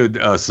you should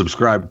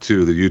subscribe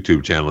to the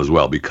YouTube channel as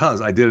well,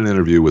 because I did an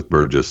interview with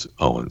Burgess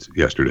Owens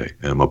yesterday,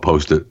 and I'm going to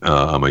post it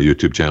on my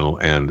YouTube channel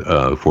and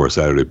for a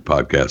Saturday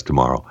podcast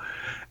tomorrow.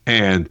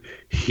 And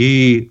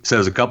he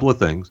says a couple of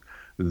things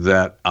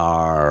that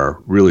are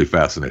really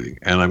fascinating.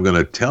 And I'm going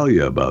to tell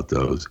you about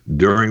those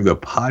during the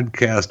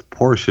podcast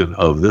portion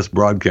of this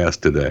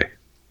broadcast today.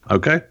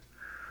 Okay?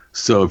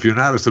 So if you're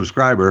not a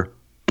subscriber,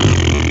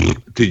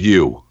 to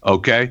you,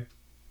 okay?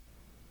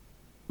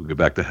 We'll get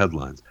back to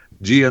headlines.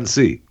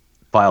 GNC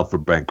filed for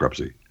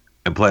bankruptcy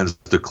and plans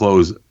to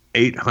close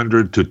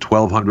 800 to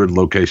 1,200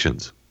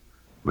 locations.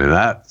 I mean,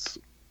 that's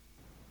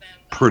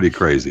pretty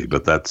crazy,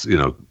 but that's,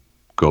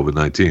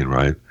 COVID-19,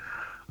 right?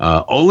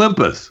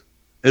 Olympus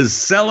is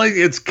selling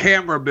its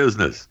camera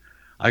business.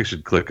 I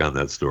should click on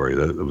that story.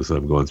 That was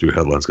I'm going through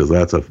headlines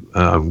because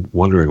I'm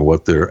wondering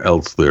what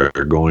else they're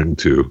going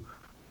to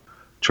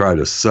try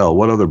to sell.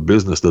 What other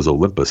business does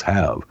Olympus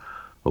have?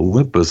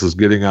 Olympus is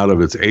getting out of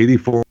its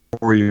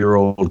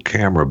 84-year-old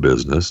camera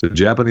business. The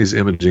Japanese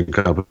imaging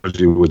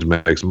company, which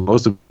makes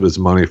most of its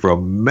money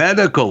from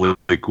medical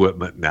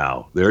equipment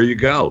now. There you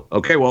go.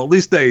 Okay, well, at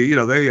least they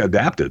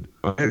adapted.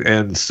 Right?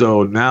 And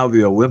so now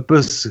the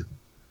Olympus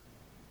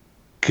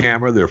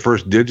camera, their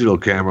first digital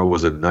camera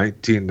was in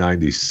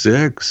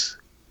 1996.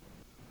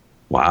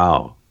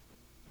 Wow.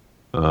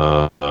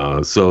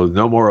 So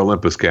no more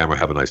Olympus camera.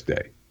 Have a nice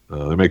day.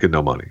 They're making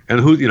no money.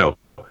 And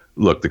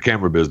look, the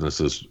camera business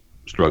is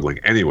struggling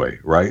anyway,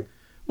 right?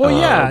 Well,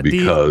 yeah,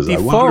 because the I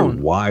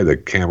wonder why the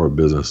camera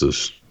business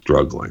is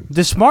struggling.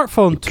 The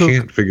smartphone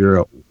can't figure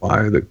out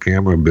why the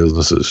camera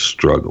business is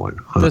struggling.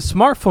 The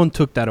smartphone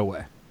took that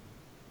away.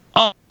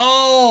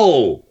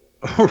 Oh,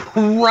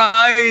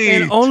 right.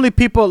 And only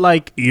people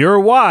like your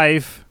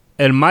wife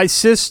and my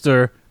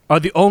sister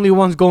are the only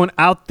ones going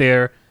out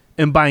there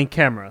and buying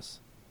cameras.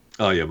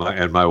 Oh yeah,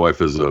 my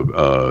wife is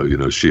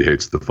she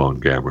hates the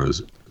phone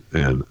cameras.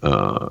 And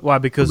why?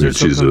 Because they're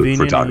so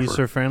convenient and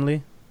user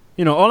friendly.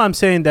 All I'm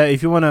saying that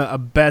if you want a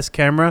best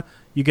camera,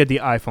 you get the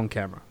iPhone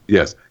camera.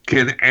 Yes.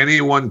 Can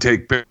anyone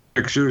take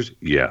pictures?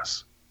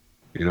 Yes.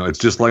 It's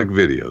just like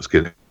videos.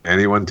 Can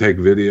anyone take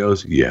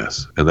videos?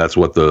 Yes. And that's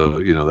what the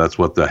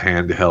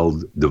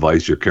handheld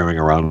device you're carrying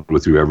around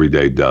with you every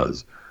day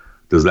does.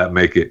 Does that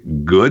make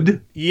it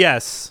good?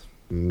 Yes.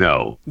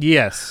 No.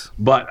 Yes.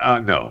 But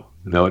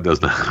no, it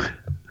does not.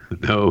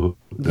 No.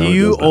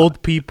 You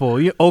old people.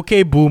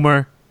 Okay,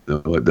 boomer.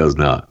 No, it does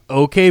not.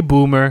 Okay,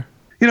 boomer.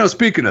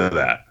 Speaking of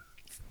that,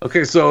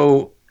 okay,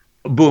 so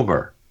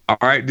boomer. All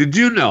right, did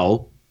you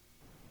know?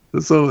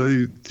 So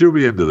you threw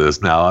me into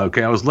this now.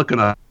 Okay, I was looking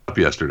up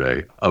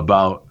yesterday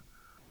about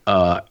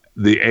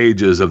the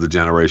ages of the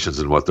generations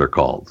and what they're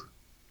called.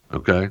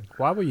 Okay.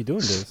 Why were you doing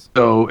this?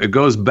 So it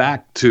goes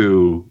back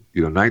to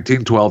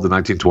 1912 to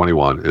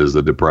 1921 is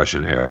the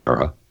Depression era.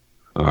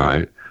 All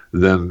right.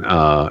 Then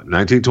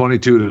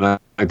 1922 to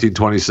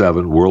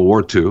 1927, World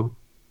War II.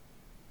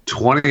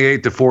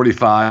 28 to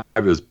 45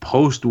 is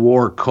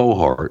post-war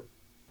cohort.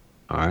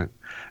 All right.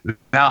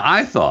 Now,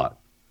 I thought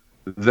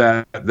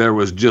that there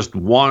was just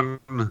one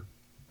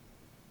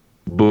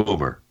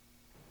boomer.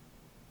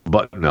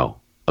 But no.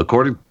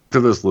 According to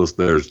this list,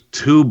 there's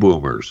two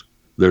boomers.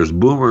 There's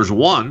boomers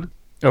 1.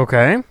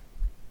 Okay.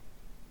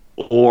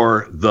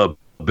 Or the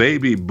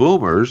baby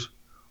boomers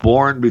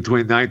born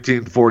between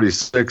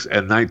 1946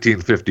 and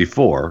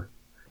 1954.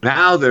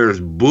 Now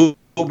there's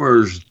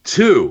boomers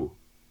 2.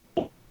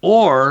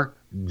 Or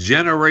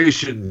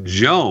Generation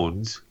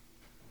Jones,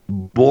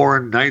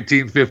 born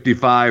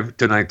 1955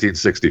 to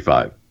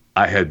 1965.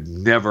 I had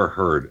never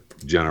heard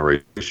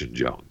Generation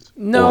Jones.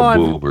 Or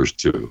boomers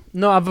too.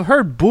 No, I've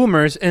heard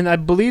boomers, and I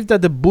believe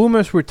that the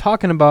boomers we're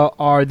talking about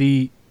are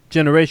the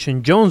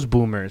Generation Jones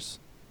boomers,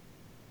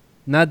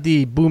 not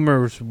the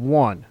boomers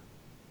 1.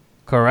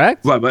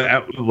 Correct? Right, but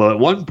at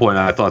one point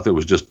I thought there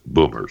was just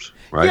boomers,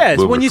 right? Yes,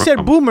 boomers when you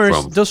said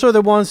boomers, those are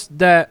the ones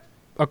that,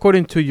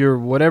 according to your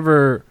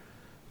whatever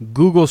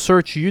Google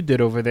search you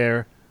did over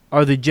there,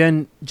 are the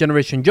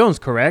Generation Jones,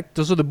 correct?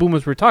 Those are the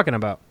boomers we're talking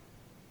about.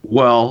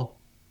 Well,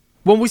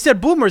 when we said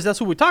boomers, that's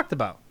who we talked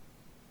about.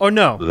 Or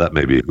no? That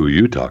may be who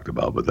you talked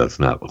about, but that's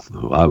not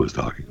who I was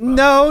talking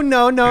about.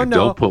 No.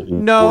 Don't put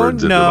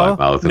words into my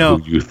mouth and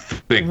who you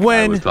think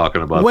I was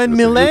talking about. When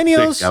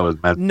millennials,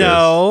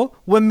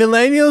 when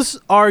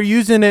millennials are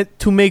using it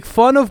to make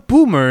fun of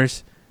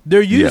boomers,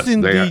 they're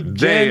using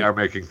they are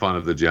making fun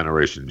of the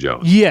Generation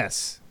Jones.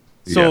 Yes.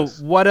 So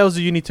what else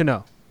do you need to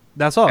know?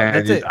 That's all. And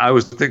that's it. I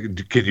was thinking,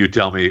 can you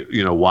tell me,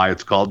 why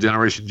it's called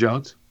Generation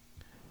Jones?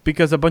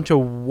 Because a bunch of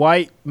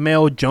white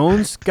male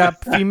Jones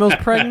got females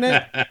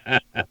pregnant?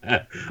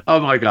 Oh,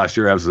 my gosh,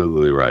 you're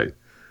absolutely right.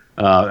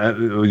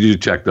 You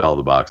checked all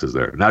the boxes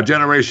there. Now,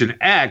 Generation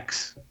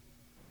X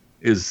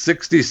is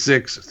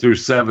 66 through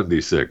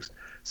 76.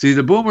 See,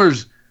 the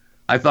boomers,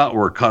 I thought,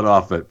 were cut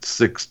off at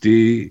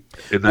 60 in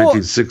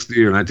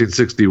 1960 or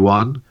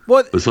 1961.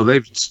 So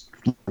they've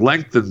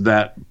lengthened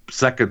that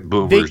second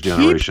boomers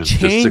generation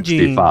to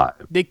 65.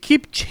 They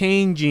keep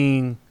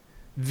changing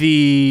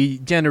the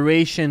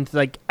generations,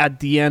 like at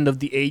the end of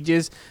the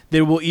ages.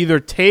 They will either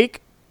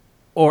take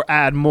or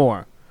add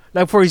more.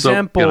 Like, for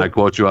example, can I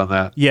quote you on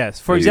that? Yes.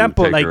 For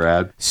example,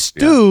 like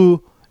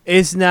Stu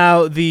is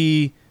now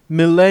the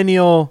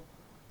millennial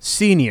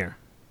senior,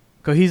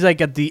 because he's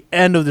like at the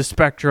end of the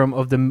spectrum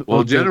of the.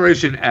 Well,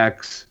 Generation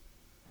X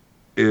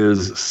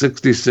is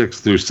 66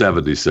 through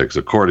 76,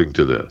 according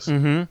to this.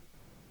 Mm-hmm.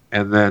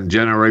 And then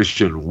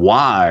Generation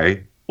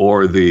Y,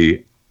 or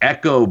the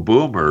Echo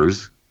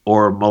Boomers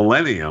or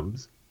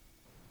Millenniums,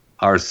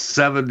 are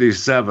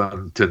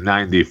 77 to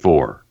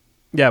 94.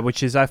 Yeah,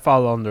 which is I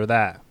fall under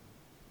that.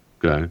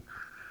 Okay.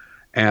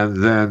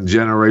 And then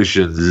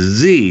Generation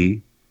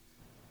Z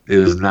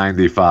is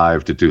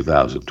 95 to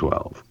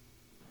 2012.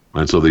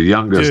 And so the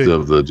youngest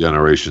of the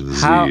Generation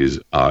Zs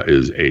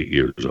is 8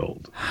 years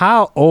old.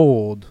 How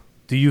old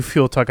do you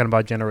feel talking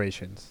about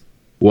generations?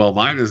 Well,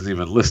 mine isn't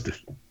even listed.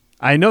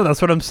 I know,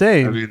 that's what I'm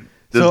saying. I mean,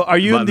 so are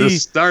you in the...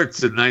 This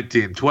starts in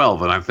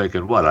 1912, and I'm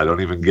thinking, what? I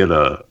don't even get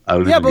a...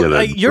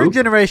 your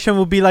generation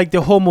will be like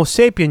the Homo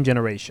sapien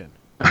generation.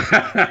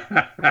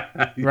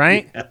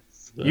 Right?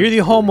 Yes, you're the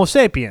Homo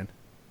sapien.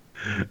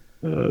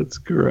 That's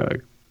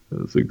correct.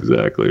 That's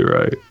exactly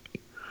right.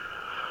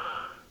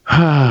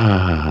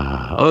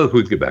 Oh,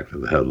 we can get back to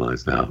the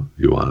headlines now.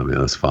 If you want? I mean,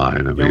 that's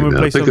fine. I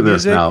mean, think of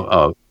this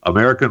now.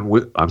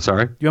 I'm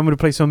sorry? You want me to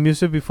play some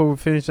music before we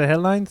finish the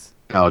headlines?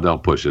 No,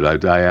 don't push it.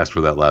 I asked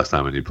for that last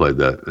time, and you played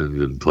that and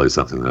didn't play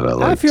something that I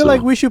liked. I feel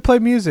like we should play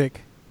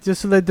music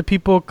just to let the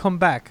people come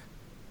back.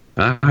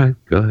 All right,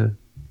 go ahead.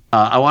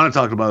 I want to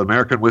talk about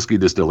American whiskey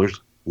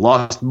distillers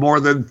lost more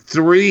than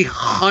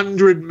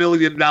 $300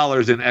 million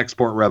in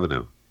export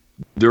revenue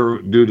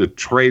due to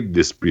trade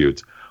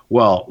disputes.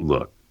 Well,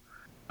 look,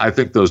 I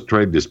think those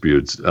trade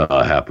disputes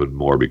happened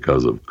more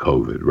because of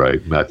COVID,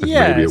 right? I think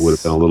maybe it would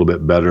have been a little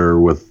bit better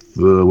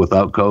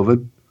without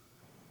COVID.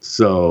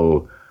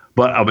 So,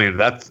 but I mean,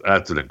 that's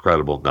an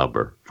incredible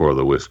number for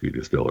the whiskey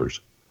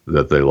distillers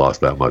that they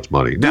lost that much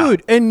money.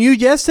 Dude, and you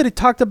yesterday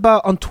talked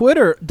about on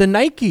Twitter the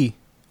Nike.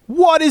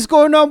 What is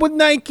going on with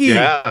Nike?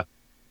 Yeah,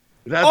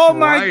 that's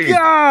my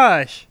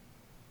gosh!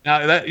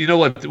 Now that you know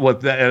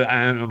what that,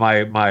 and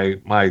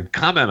my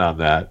comment on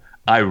that,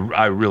 I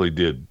really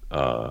did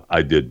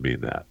I did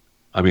mean that.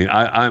 I mean,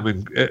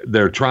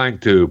 they're trying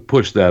to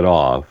push that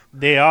off.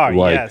 They are,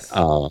 yes.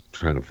 I'm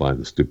trying to find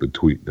the stupid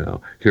tweet now.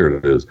 Here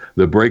it is.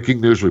 The breaking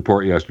news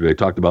report yesterday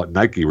talked about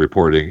Nike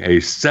reporting a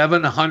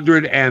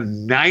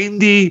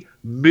 $790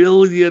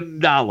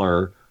 million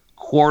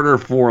quarter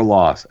four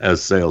loss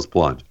as sales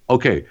plunge.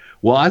 Okay,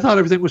 well, I thought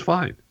everything was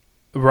fine.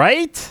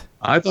 Right?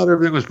 I thought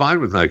everything was fine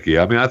with Nike.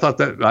 I mean, I thought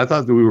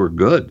that we were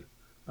good.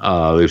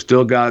 They've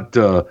still got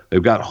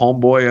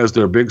Homeboy as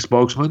their big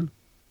spokesman.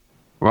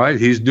 Right,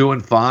 he's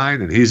doing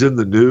fine, and he's in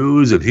the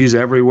news, and he's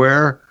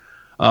everywhere.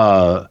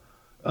 So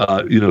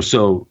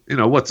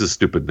what's his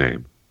stupid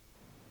name?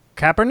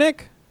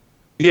 Kaepernick?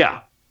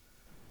 Yeah.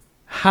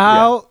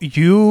 How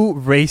you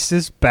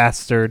racist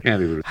bastard?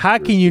 How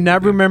can you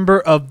not remember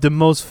of the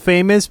most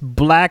famous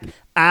black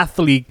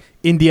athlete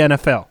in the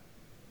NFL?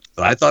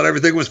 I thought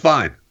everything was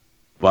fine,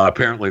 but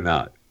apparently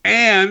not.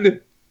 And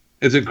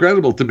it's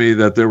incredible to me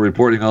that they're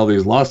reporting all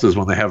these losses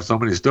when they have so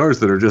many stores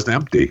that are just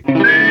empty.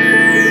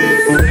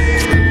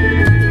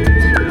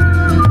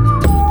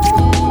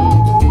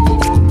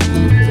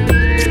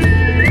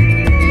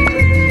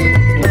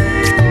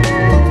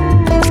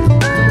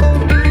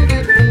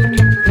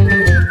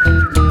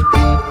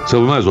 So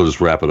we might as well just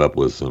wrap it up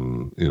with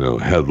some,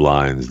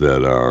 headlines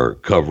that are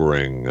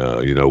covering,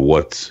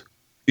 what's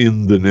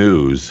in the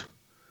news.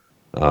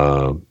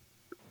 I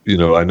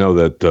know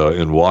that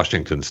in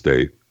Washington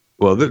State,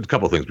 well, there's a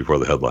couple of things before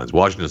the headlines.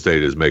 Washington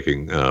State is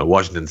making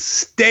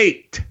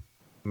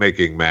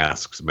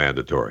masks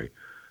mandatory.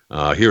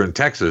 Here in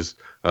Texas,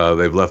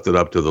 they've left it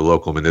up to the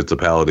local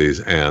municipalities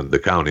and the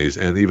counties,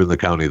 and even the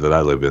county that I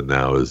live in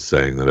now is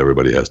saying that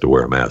everybody has to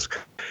wear a mask.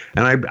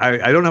 And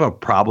I don't have a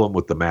problem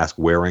with the mask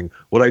wearing.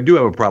 What I do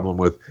have a problem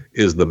with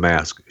is the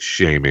mask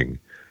shaming.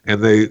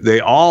 And they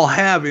all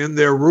have in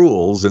their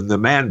rules and the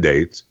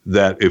mandates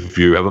that if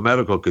you have a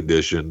medical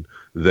condition,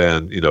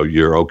 then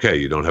you're okay.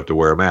 You don't have to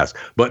wear a mask.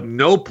 But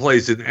no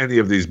place in any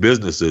of these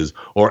businesses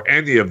or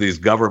any of these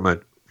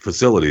government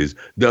facilities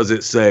does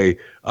it say,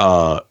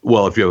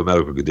 well, if you have a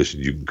medical condition,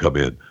 you can come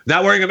in.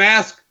 Not wearing a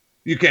mask,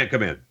 you can't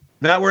come in.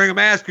 Not wearing a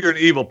mask, you're an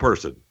evil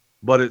person.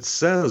 But it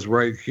says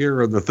right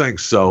here in the thing.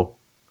 So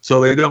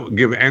they don't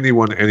give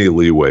anyone any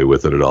leeway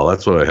with it at all.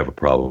 That's what I have a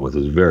problem with.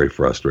 It's very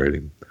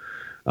frustrating.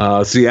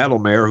 Seattle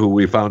mayor, who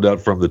we found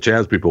out from the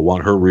Chaz people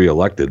want her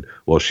reelected.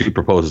 Well, she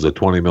proposes a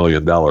 $20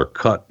 million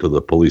cut to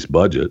the police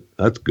budget.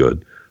 That's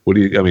good.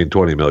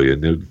 $20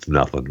 million, it's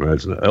nothing,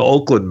 right?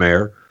 Oakland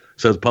mayor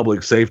says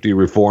public safety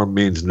reform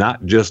means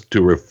not just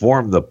to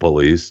reform the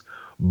police,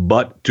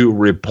 but to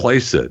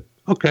replace it.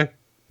 Okay.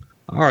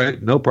 All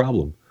right. No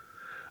problem.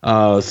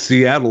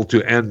 Seattle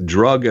to end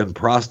drug and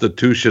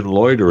prostitution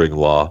loitering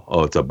law.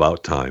 Oh, it's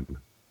about time.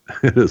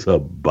 It is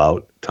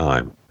about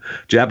time.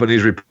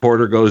 Japanese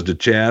reporter goes to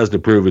Chaz to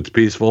prove it's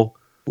peaceful.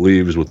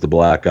 Leaves with the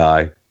black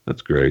eye.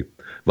 That's great.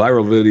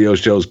 Viral video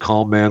shows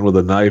calm man with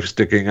a knife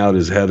sticking out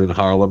his head in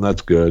Harlem.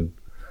 That's good.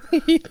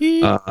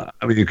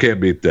 You can't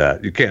beat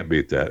that. You can't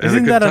beat that.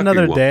 Isn't that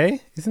another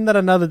day? Isn't that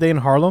another day in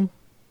Harlem?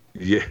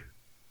 Yeah.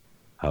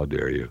 How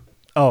dare you?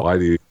 Oh, why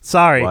do you?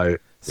 Sorry. Why,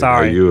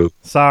 sorry. Are you?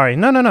 Sorry.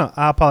 No.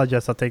 I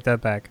apologize. I'll take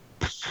that back.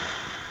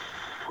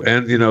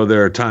 And,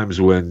 there are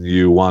times when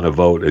you want to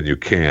vote and you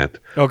can't.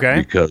 Okay.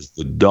 Because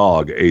the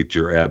dog ate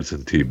your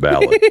absentee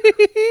ballot.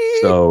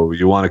 So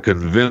you want to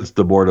convince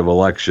the Board of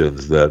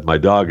Elections that my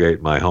dog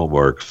ate my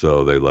homework,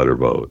 so they let her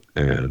vote.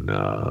 And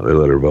they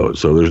let her vote.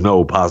 So there's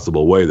no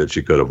possible way that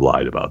she could have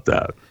lied about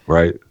that,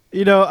 right?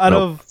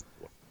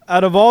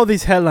 Out of all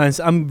these headlines,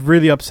 I'm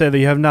really upset that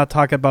you have not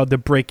talked about the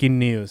breaking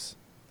news.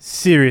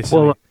 Seriously.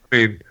 Well, I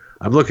mean,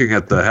 I'm looking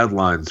at the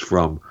headlines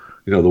from,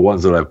 the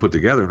ones that I've put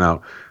together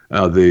now.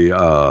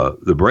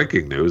 The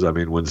breaking news. I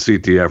mean, when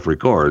CTF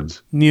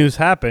records, news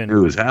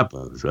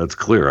happens. That's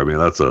clear. I mean,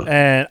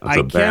 and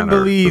I can't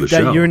believe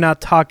that you're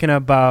not talking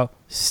about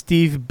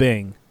Steve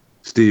Bing.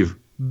 Steve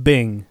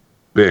Bing.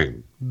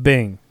 Bing.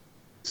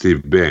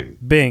 Steve Bing.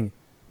 Bing,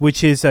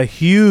 which is a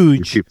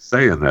huge. You keep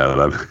saying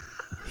that.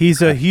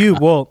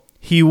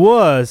 He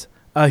was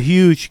a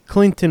huge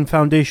Clinton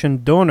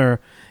Foundation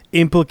donor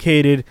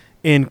implicated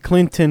in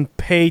Clinton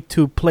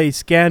pay-to-play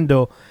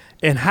scandal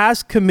and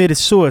has committed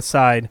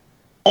suicide.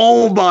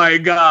 Oh my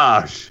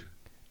gosh.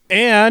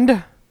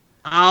 And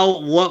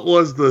what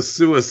was the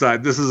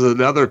suicide? This is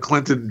another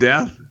Clinton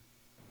death?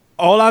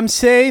 All I'm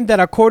saying that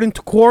according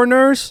to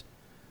coroners,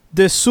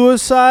 the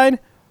suicide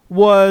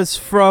was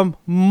from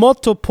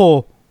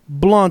multiple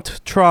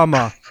blunt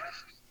trauma.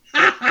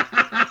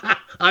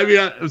 I mean,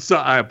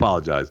 I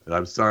apologize.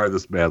 I'm sorry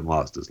this man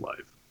lost his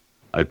life.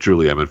 I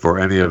truly am. And for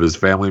any of his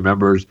family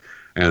members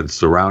and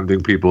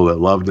surrounding people that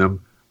loved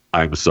him,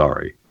 I'm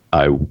sorry.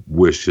 I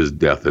wish his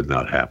death had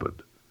not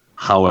happened.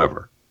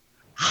 However,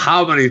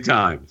 how many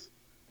times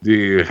do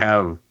you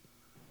have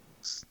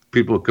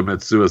people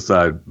commit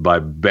suicide by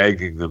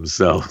banging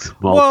themselves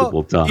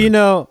multiple times?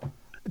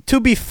 To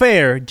be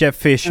fair, Jeff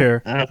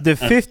Fisher, the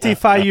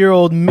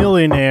 55-year-old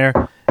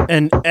millionaire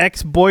and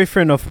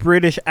ex-boyfriend of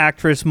British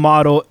actress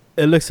model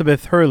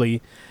Elizabeth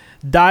Hurley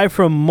died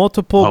from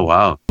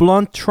multiple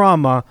blunt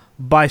trauma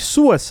by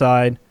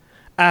suicide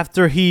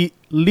after he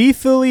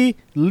lethally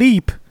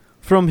leaped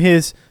from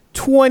his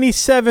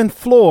 27th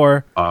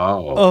floor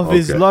of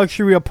his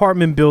luxury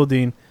apartment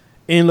building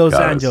in Los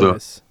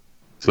Angeles.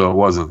 So it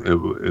wasn't.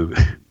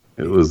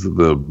 It was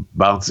the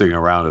bouncing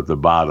around at the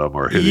bottom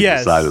or hitting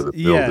the side of the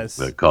building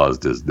that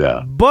caused his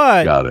death.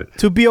 But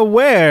to be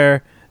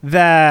aware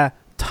that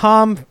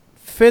Tom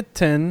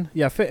Fitton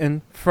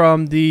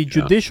from the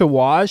Judicial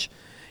Watch,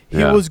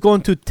 he was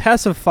going to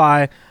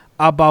testify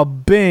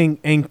about Bing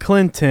and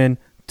Clinton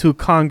to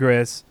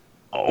Congress.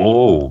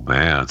 Oh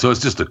man! So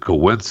it's just a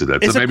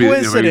coincidence. It's so maybe, a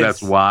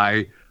coincidence.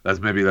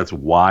 Maybe that's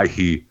why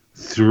he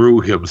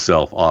threw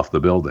himself off the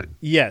building.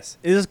 Yes,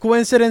 it's a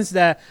coincidence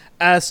that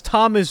as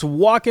Tom is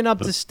walking up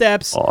the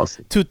steps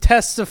to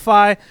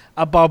testify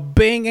about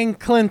Bing and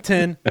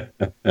Clinton,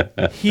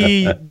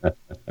 he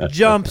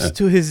jumps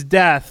to his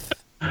death.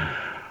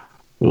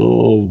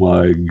 Oh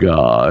my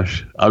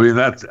gosh! I mean,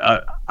 I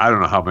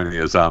don't know how many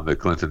is on the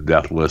Clinton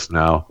death list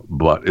now,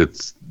 but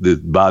the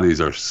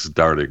bodies are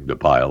starting to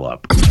pile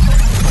up.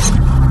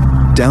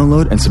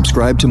 Download and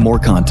subscribe to more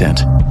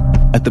content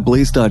at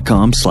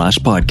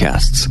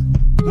theblaze.com/podcasts.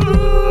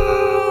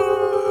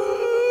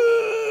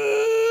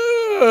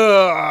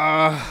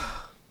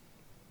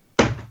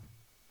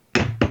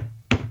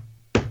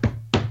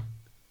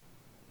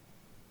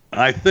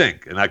 I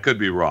think, and I could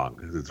be wrong,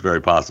 it's very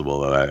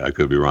possible that I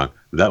could be wrong,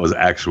 that was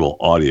actual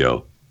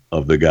audio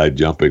of the guy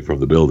jumping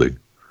from the building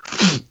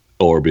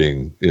or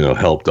being,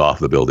 helped off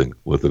the building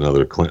with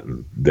another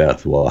Clinton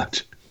death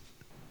watch.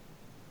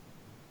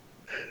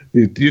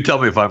 You tell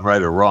me if I'm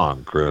right or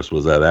wrong, Chris.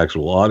 Was that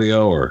actual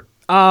audio or?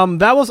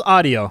 That was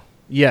audio.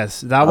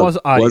 Yes, that was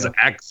audio. It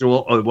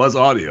was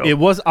audio. It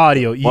was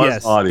audio.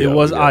 Yes, it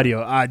was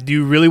audio. Do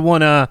you really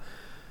want to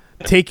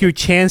take your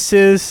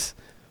chances?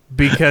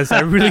 Because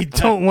I really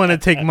don't want to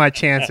take my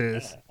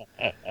chances.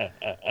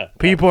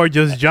 People are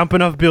just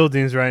jumping off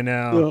buildings right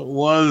now. It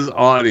was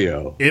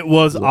audio. It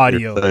was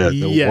audio.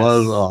 It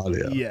was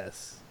audio.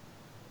 Yes.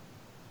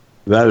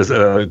 That is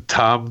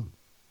Tom.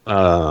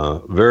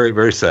 Very,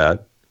 very sad.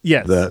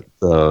 Yes. That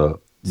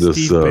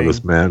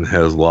this man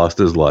has lost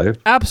his life.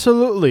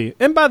 Absolutely.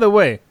 And by the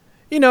way,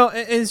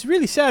 it's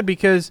really sad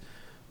because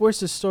where's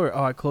the story?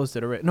 Oh, I closed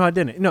it already. No, I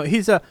didn't. No,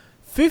 he's a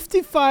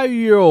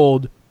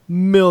 55-year-old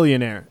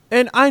millionaire.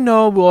 And I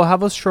know we'll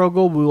have a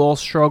struggle. We'll all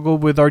struggle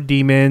with our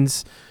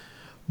demons.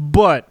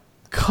 But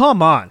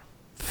come on,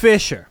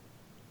 Fisher.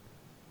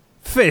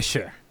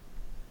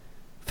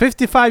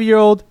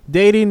 55-year-old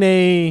dating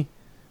a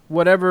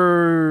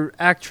whatever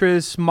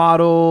actress,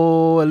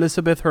 model,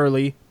 Elizabeth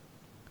Hurley.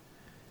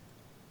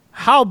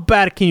 How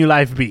bad can your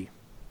life be?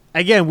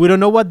 Again, we don't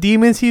know what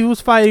demons he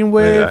was fighting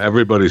with. Yeah,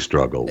 everybody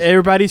struggles. But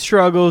everybody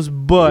struggles,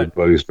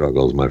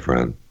 my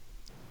friend.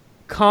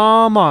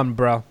 Come on,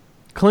 bro.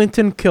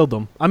 Clinton killed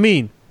him. I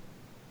mean,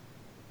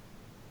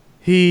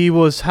 he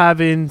was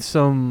having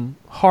some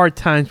hard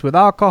times with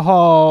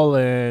alcohol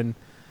and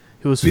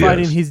he was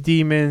fighting his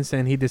demons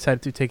and he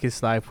decided to take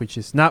his life, which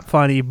is not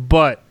funny,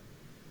 but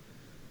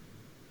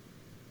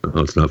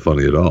no, it's not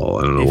funny at all.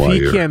 I don't know why.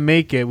 If he can't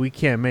make it, we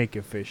can't make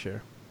it,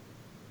 Fisher.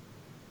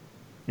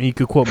 And you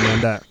could quote me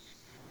on that.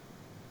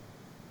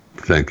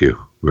 Thank you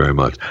very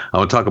much. I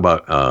want to talk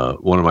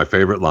about one of my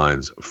favorite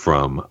lines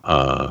from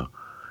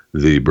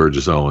the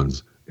Burgess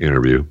Owens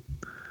interview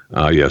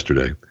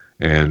yesterday.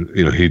 And,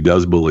 he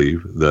does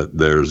believe that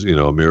there's,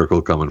 a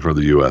miracle coming from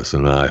the U.S.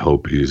 And I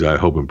hope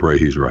and pray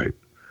he's right.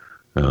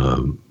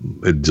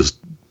 It just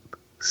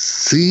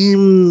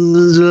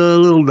seems a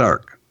little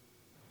dark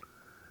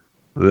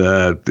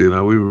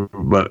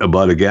that,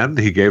 but again,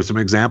 he gave some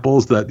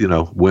examples that,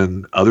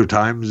 when other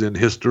times in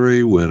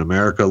history, when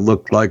America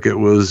looked like it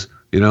was,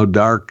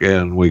 dark,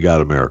 and we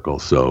got a miracle.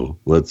 So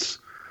let's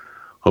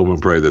hope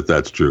and pray that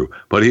that's true.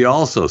 But he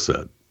also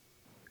said,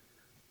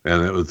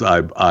 and it was,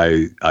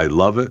 I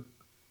love it,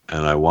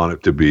 and I want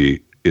it to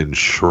be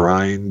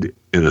enshrined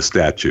in a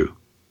statue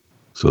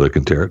so they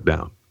can tear it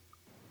down.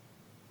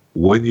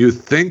 When you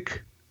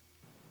think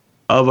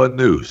of a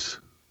noose,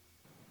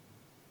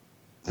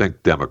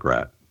 think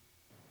Democrat.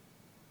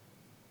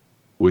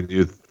 When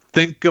you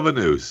think of a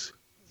noose,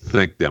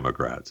 think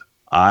Democrats.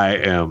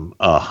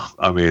 Yes.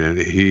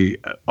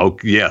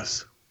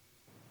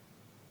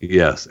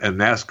 Yes. And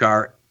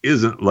NASCAR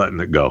isn't letting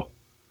it go.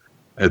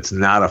 It's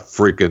not a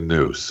freaking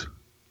noose.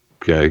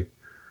 Okay. It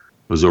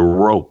was a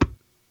rope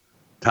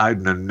tied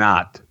in a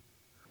knot.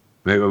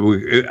 Maybe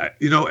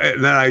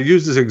and then I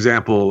used this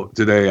example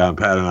today on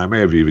Pat, and I may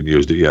have even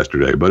used it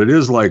yesterday, but it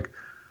is like,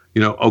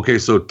 okay,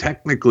 so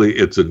technically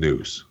it's a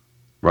noose,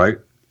 right?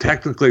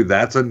 Technically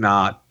that's a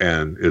knot,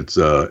 and it's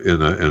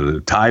in a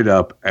tied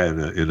up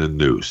and in a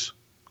noose.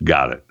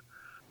 Got it.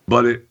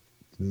 But it's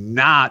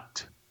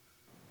not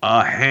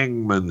a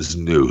hangman's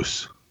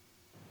noose.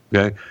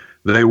 Okay.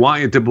 They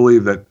want you to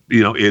believe that,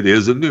 it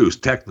is a noose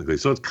technically.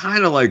 So it's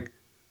kind of like,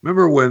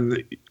 remember when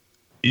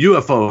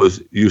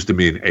UFOs used to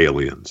mean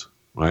aliens,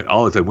 right?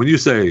 All the time. When you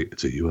say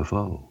it's a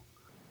UFO,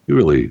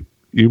 you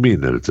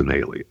mean that it's an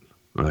alien,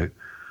 right?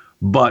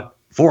 But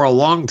for a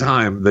long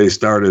time, they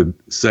started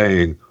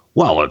saying,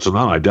 well, it's an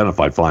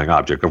unidentified flying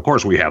object. Of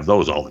course, we have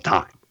those all the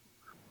time.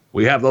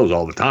 We have those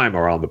all the time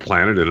around the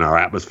planet in our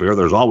atmosphere.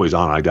 There's always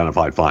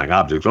unidentified flying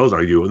objects. Those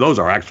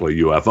are actually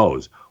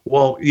UFOs.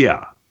 Well,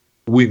 yeah,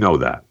 we know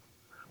that.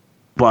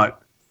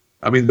 But,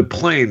 the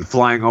plane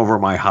flying over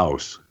my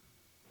house,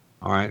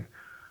 all right,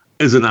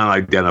 is an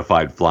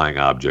unidentified flying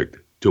object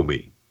to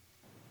me.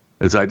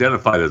 It's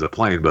identified as a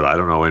plane, but I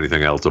don't know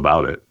anything else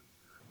about it.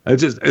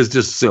 It's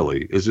just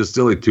silly. It's just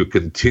silly to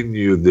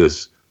continue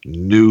this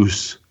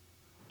noose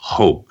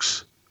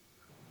hoax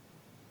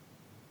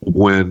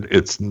when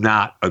it's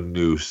not a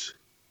noose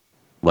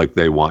like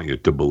they want you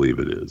to believe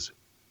it is.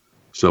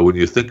 So when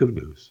you think of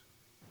noose,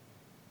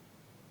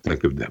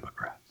 think of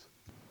Democrats.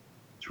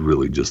 It's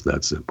really just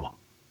that simple.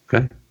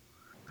 Okay?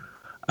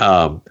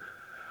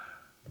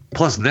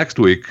 Plus next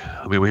week,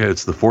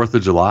 it's the 4th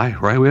of July,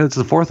 right? It's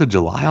the 4th of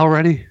July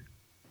already.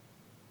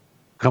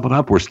 Coming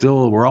up, we're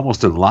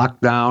almost in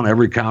lockdown.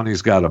 Every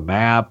county's got a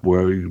map.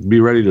 We'll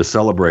be ready to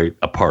celebrate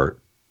apart.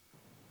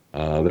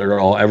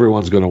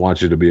 Everyone's going to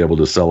want you to be able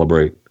to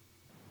celebrate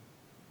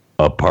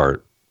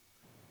apart.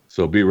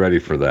 So be ready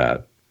for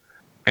that.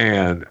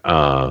 And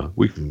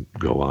we can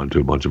go on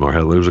to a bunch of more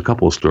headlines. There's a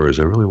couple of stories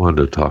I really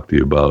wanted to talk to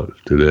you about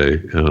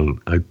today, and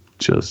I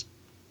just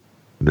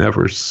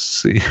never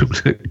seem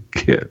to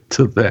get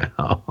to them.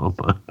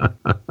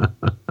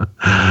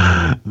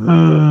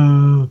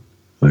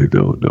 I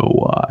don't know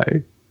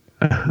why.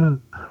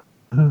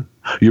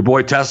 Your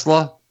boy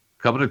Tesla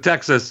coming to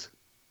Texas.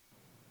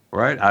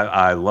 Right,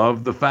 I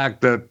love the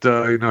fact that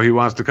he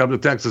wants to come to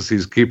Texas.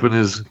 He's keeping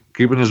his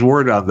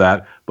word on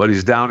that, but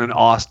he's down in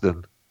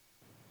Austin,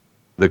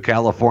 the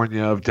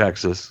California of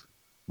Texas.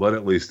 But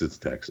at least it's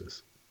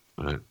Texas,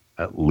 right?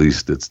 At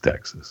least it's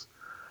Texas,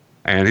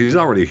 and he's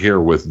already here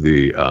with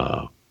the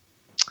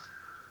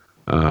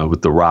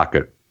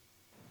rocket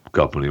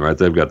company, right?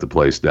 They've got the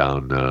place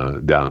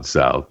down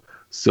south,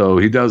 so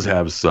he does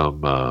have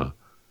some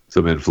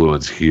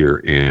influence here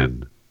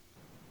in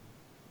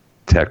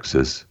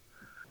Texas.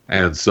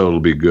 And so it'll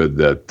be good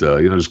that,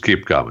 just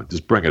keep coming.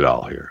 Just bring it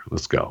all here.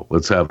 Let's go.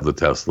 Let's have the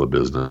Tesla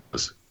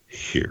business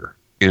here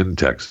in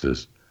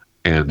Texas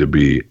and to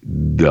be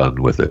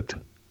done with it.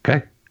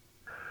 Okay?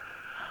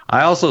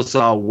 I also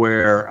saw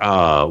where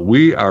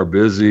we are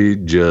busy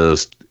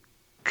just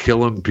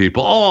killing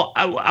people. Oh,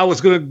 I was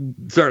going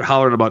to start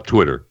hollering about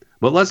Twitter.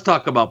 But let's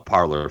talk about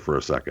Parler for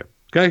a second.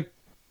 Okay?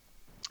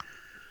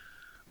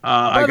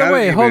 By the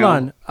way, hold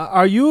on.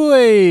 Are you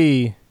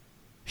a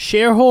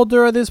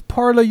shareholder of this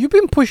Parler? You've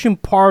been pushing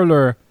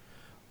Parler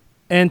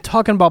and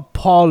talking about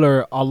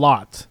Parler a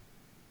lot.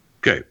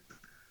 Okay.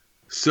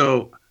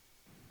 So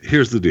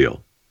here's the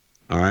deal.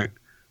 All right.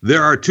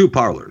 There are two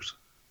Parlers.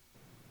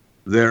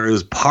 There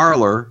is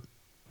Parler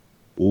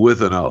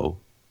with an O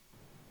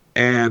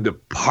and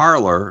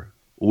Parler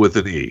with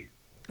an E.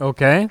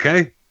 Okay.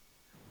 Okay.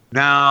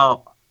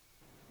 Now,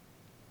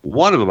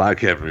 one of them, I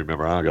can't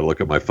remember. I got to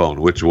look at my phone.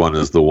 Which one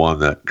is the one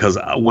that, because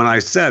when I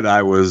said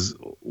I was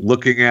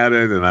looking at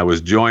it and I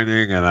was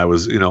joining and I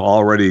was,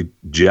 already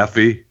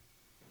Jeffy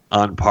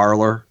on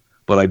Parler,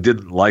 but I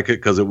didn't like it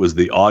because it was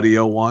the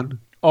audio one.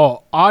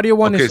 Oh, audio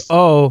one Okay, is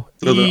O.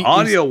 So the E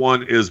audio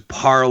one is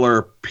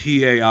Parler,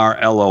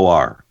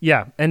 Parlor.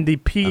 Yeah, and the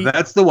P. And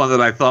that's the one that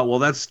I thought, well,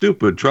 that's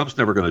stupid. Trump's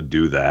never going to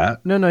do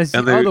that. No, it's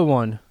And the other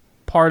one.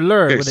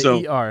 Parler with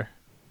an ER.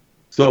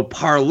 So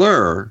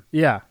Parler,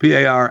 Yeah.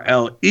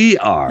 Parler,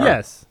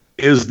 Yes.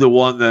 is the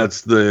one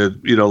that's the,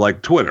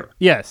 like Twitter.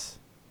 Yes.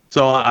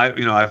 So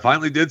I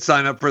finally did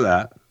sign up for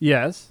that.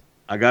 Yes.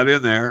 I got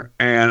in there,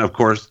 and of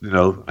course,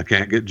 I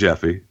can't get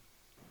Jeffy.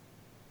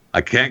 I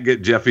can't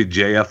get Jeffy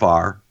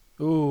JFR.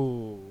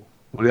 Ooh.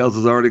 Somebody else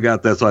has already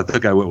got that, so I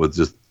think I went with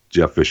just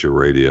Jeff Fisher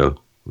Radio.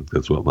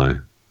 That's what I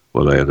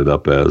ended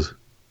up as,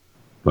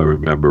 if I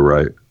remember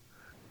right.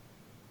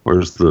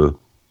 Where's I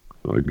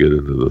get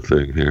into the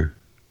thing here?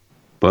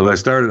 But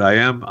I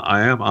am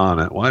on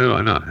it.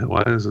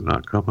 Why is it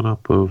not coming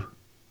up of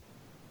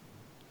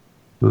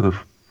who the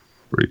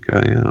freak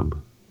I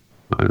am?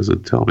 Why does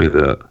it tell me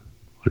that?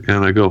 Why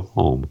can't I go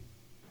home?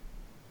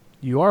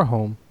 You are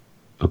home.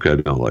 Okay, I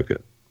don't like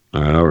it.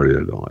 All right,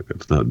 I don't like it.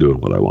 It's not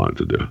doing what I want it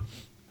to do.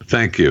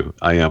 Thank you.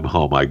 I am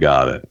home. I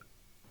got it.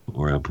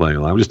 Where I'm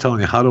playing. I'm just telling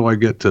you, how do I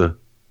get to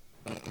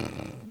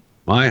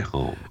my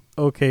home?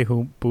 Okay,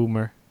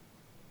 boomer.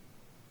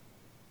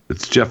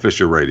 It's Jeff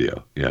Fisher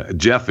Radio. Yeah,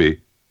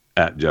 Jeffy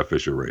at Jeff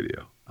Fisher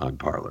Radio on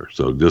Parler.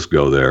 So just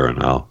go there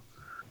and I'll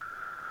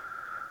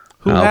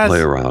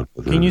play around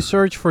with it. Can you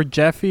search for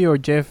Jeffy or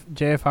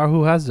JFR?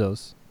 Who has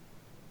those?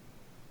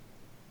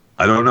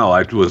 I don't know.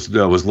 I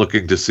was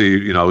looking to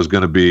see. I was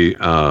going to be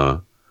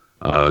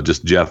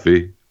just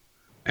Jeffy,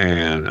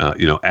 and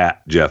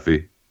at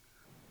Jeffy,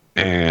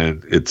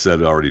 and it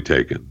said already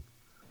taken.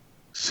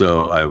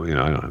 So I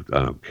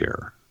don't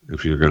care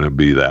if you're going to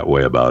be that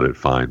way about it.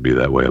 Fine, be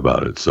that way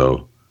about it.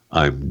 So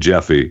I'm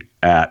Jeffy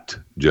at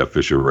Jeff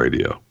Fisher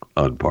Radio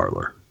on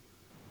Parler.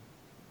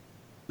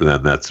 And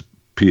then that's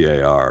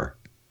Parler.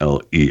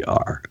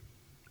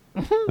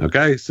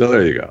 Okay, so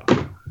there you go.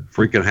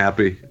 Freaking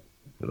happy.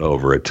 Get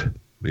over it.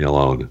 Me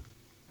alone.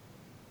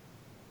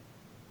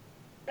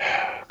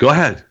 Go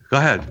ahead.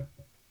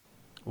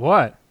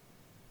 What?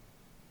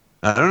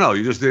 I don't know.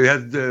 You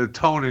had the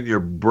tone in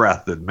your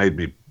breath that made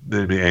me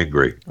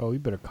angry. Oh, you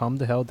better calm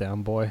the hell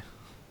down, boy.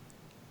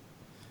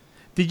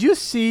 Did you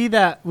see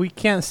that we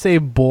can't say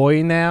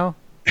boy now?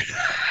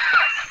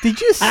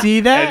 Did you see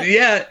that? And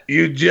yet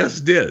you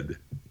just did.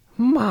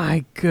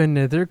 My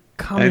goodness, they're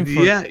coming and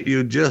yet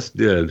you just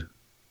did.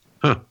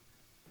 Huh.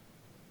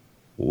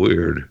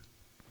 Weird.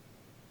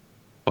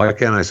 Why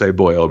can't I say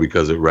boy? Oh,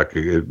 because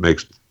it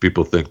makes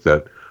people think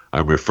that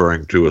I'm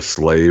referring to a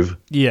slave.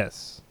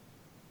 Yes.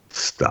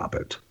 Stop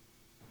it.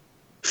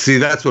 See,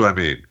 that's what I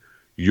mean.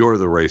 You're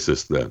the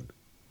racist then,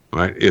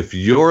 right? If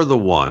you're the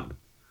one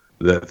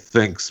that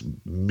thinks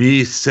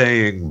me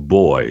saying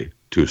boy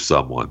to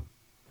someone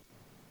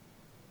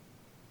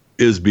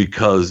is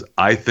because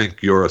I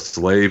think you're a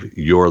slave,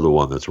 you're the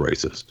one that's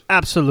racist.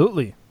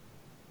 Absolutely.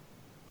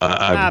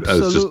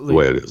 Absolutely. It's just the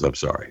way it is. I'm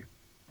sorry.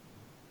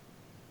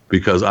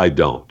 Because I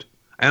don't.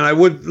 And I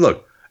would,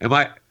 look,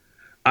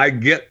 I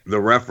get the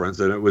reference,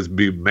 and it was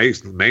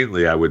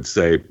mainly, I would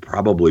say,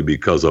 probably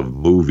because of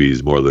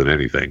movies more than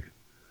anything.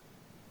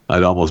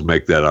 I'd almost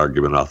make that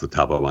argument off the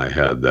top of my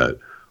head that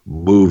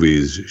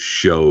movies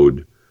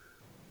showed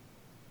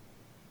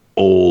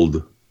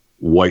old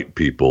white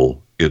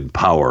people in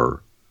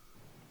power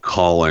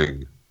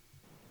calling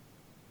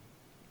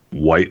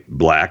white,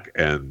 black,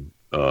 and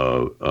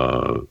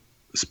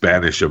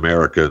Spanish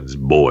Americans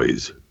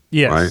boys.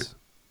 Yes. Right?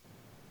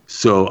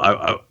 So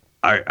I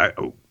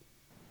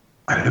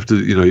have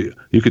to,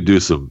 you could do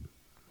some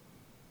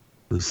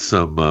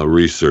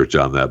research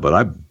on that, but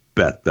I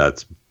bet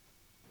that's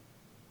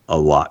a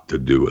lot to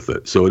do with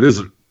it. So it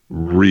isn't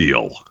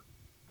real,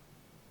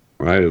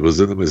 right?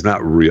 It's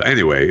not real.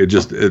 Anyway, it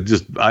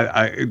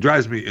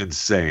drives me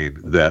insane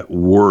that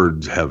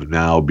words have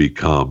now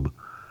become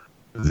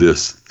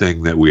this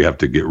thing that we have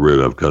to get rid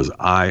of, because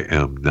I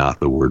am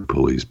not the word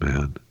police,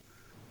 man.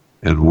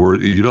 And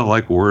you don't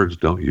like words,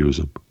 don't use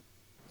them.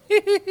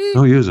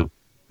 Don't use them.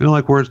 You don't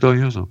like words, don't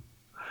use them.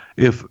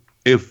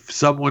 If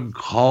someone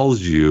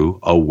calls you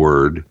a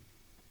word,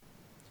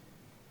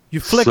 you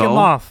flick them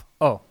off.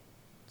 Oh,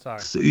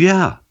 sorry.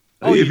 Yeah.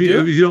 Oh, if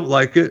you don't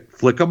like it,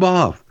 flick them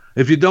off.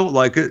 If you don't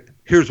like it,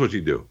 here's what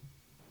you do.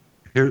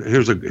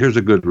 Here's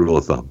a good rule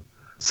of thumb.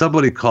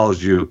 Somebody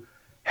calls you,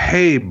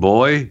 "Hey,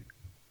 boy.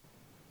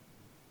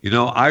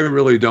 I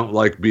really don't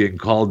like being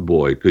called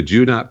boy. Could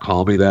you not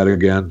call me that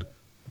again?"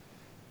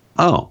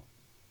 Oh,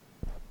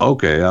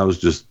 okay. I was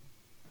just,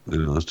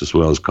 that's just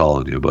what I was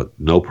calling you, but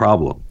no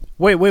problem.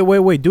 Wait.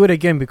 Do it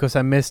again because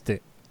I missed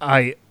it.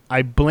 I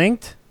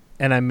blinked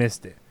and I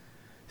missed it.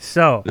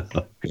 So.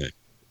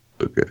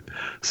 Okay.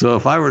 So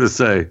if I were to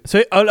say.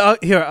 So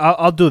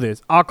I'll do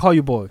this. I'll call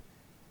you boy.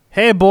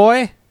 Hey,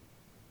 boy.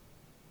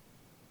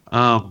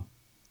 Yeah,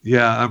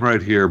 I'm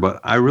right here, but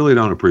I really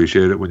don't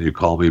appreciate it when you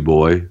call me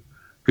boy.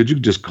 Could you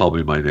just call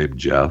me my name,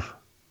 Jeff?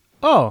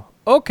 Oh,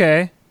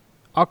 okay.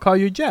 I'll call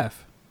you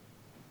Jeff.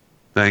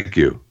 Thank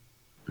you.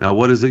 Now,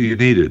 what is it you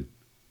needed?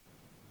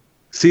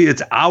 See,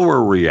 it's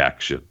our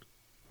reaction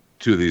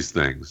to these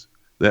things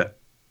that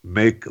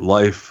make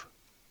life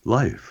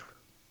life.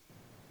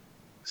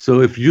 So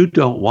if you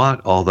don't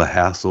want all the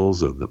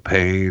hassles and the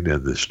pain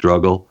and the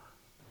struggle,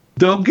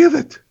 don't give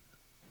it.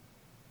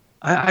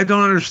 I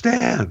don't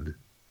understand.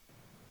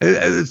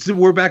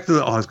 We're back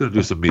to I was going to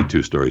do some Me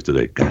Too stories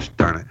today. Gosh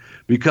darn it.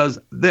 Because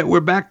we're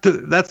back to,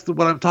 that's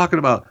what I'm talking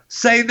about.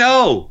 Say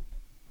no.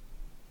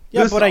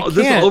 Yeah, but I can't.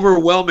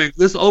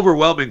 This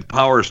overwhelming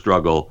power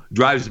struggle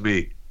drives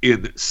me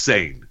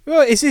insane.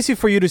 Well, it's easy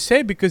for you to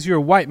say because you're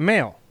a white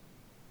male.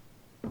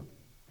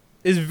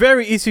 It's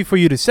very easy for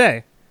you to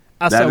say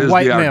as a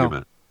white male.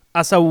 Argument.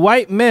 As a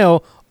white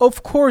male,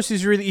 of course,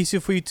 it's really easy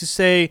for you to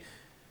say,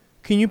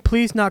 "Can you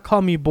please not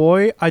call me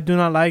boy? I do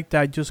not like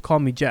that. Just call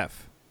me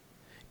Jeff."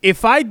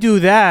 If I do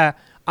that,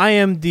 I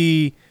am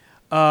the,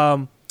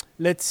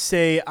 let's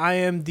say, I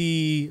am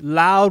the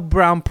loud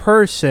brown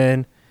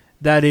person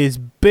that is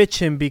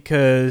bitching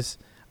because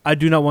I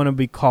do not want to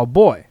be called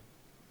boy.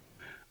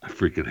 I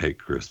freaking hate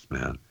Chris,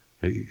 man.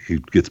 He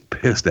gets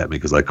pissed at me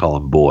because I call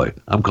him boy.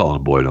 I'm calling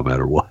him boy no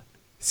matter what.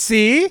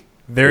 See?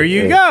 There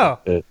you go.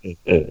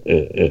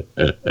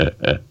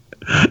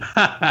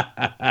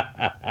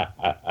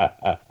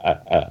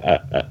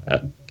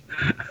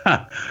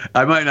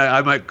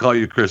 I might call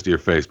you Chris to your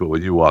face, but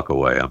when you walk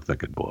away, I'm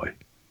thinking boy.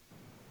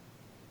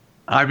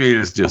 I mean,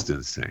 it's just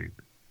insane.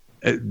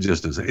 It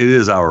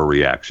is our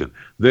reaction.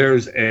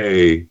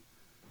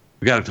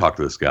 We got to talk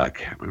to this guy. I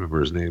can't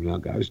remember his name now.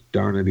 Gosh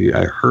darn it.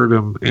 I heard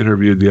him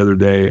interviewed the other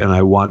day, and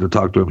I wanted to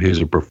talk to him.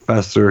 He's a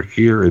professor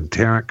here in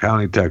Tarrant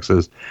County,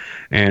 Texas,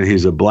 and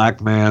he's a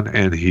black man,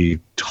 and he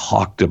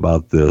talked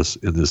about this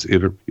in this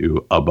interview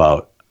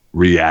about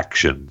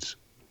reactions.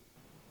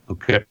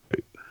 Okay.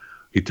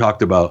 He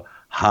talked about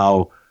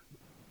how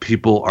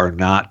people are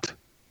not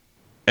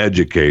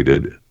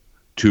educated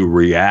to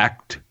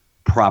react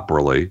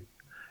properly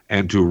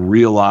and to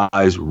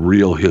realize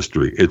real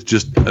history. It's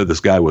just,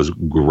 this guy was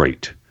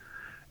great.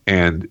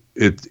 And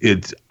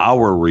it's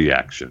our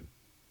reaction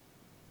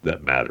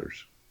that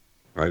matters,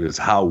 right? It's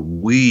how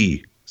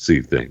we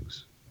see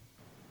things.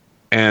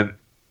 And,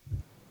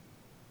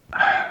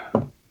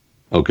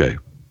 okay.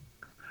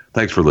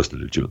 Thanks for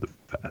listening to Chewing the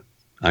Fat.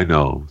 I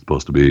know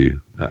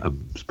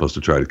I'm supposed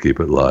to try to keep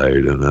it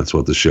light, and that's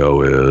what the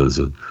show is.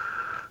 And,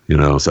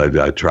 so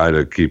I try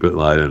to keep it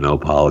light and no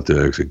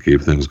politics and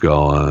keep things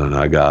going.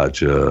 I got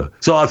you.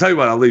 So I'll tell you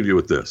what, I'll leave you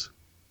with this.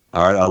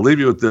 All right, I'll leave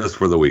you with this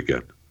for the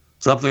weekend.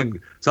 Something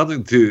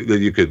that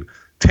you can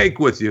take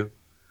with you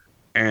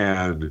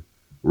and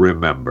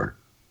remember.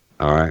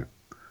 All right.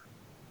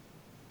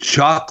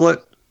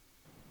 Chocolate,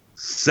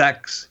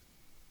 sex,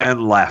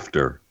 and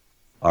laughter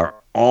are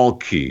all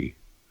key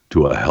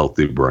to a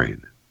healthy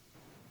brain.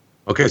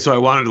 Okay, so I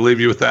wanted to leave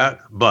you with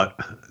that, but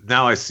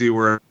now I see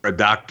where a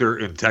doctor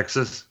in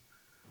Texas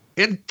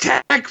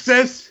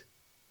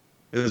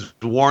is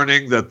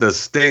warning that the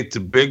state's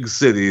big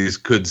cities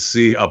could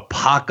see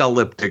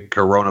apocalyptic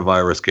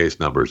coronavirus case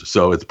numbers.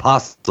 So it's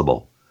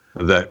possible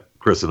that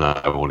Chris and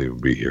I won't even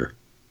be here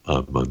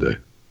on Monday.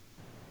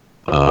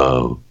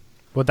 Well,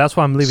 that's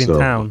why I'm leaving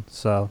town.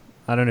 So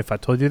I don't know if I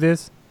told you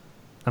this.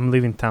 I'm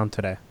leaving town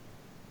today.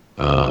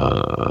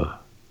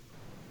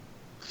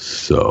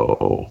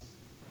 So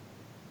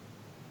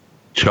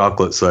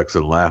chocolate, sex,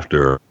 and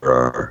laughter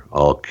are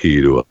all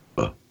key to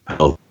a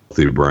healthy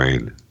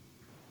brain.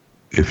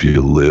 If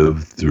you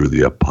live through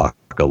the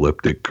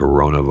apocalyptic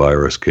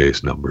coronavirus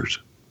case numbers.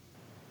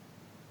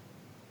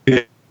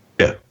 Yeah.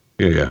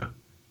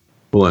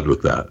 We'll end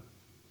with that.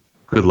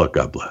 Good luck.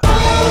 God bless.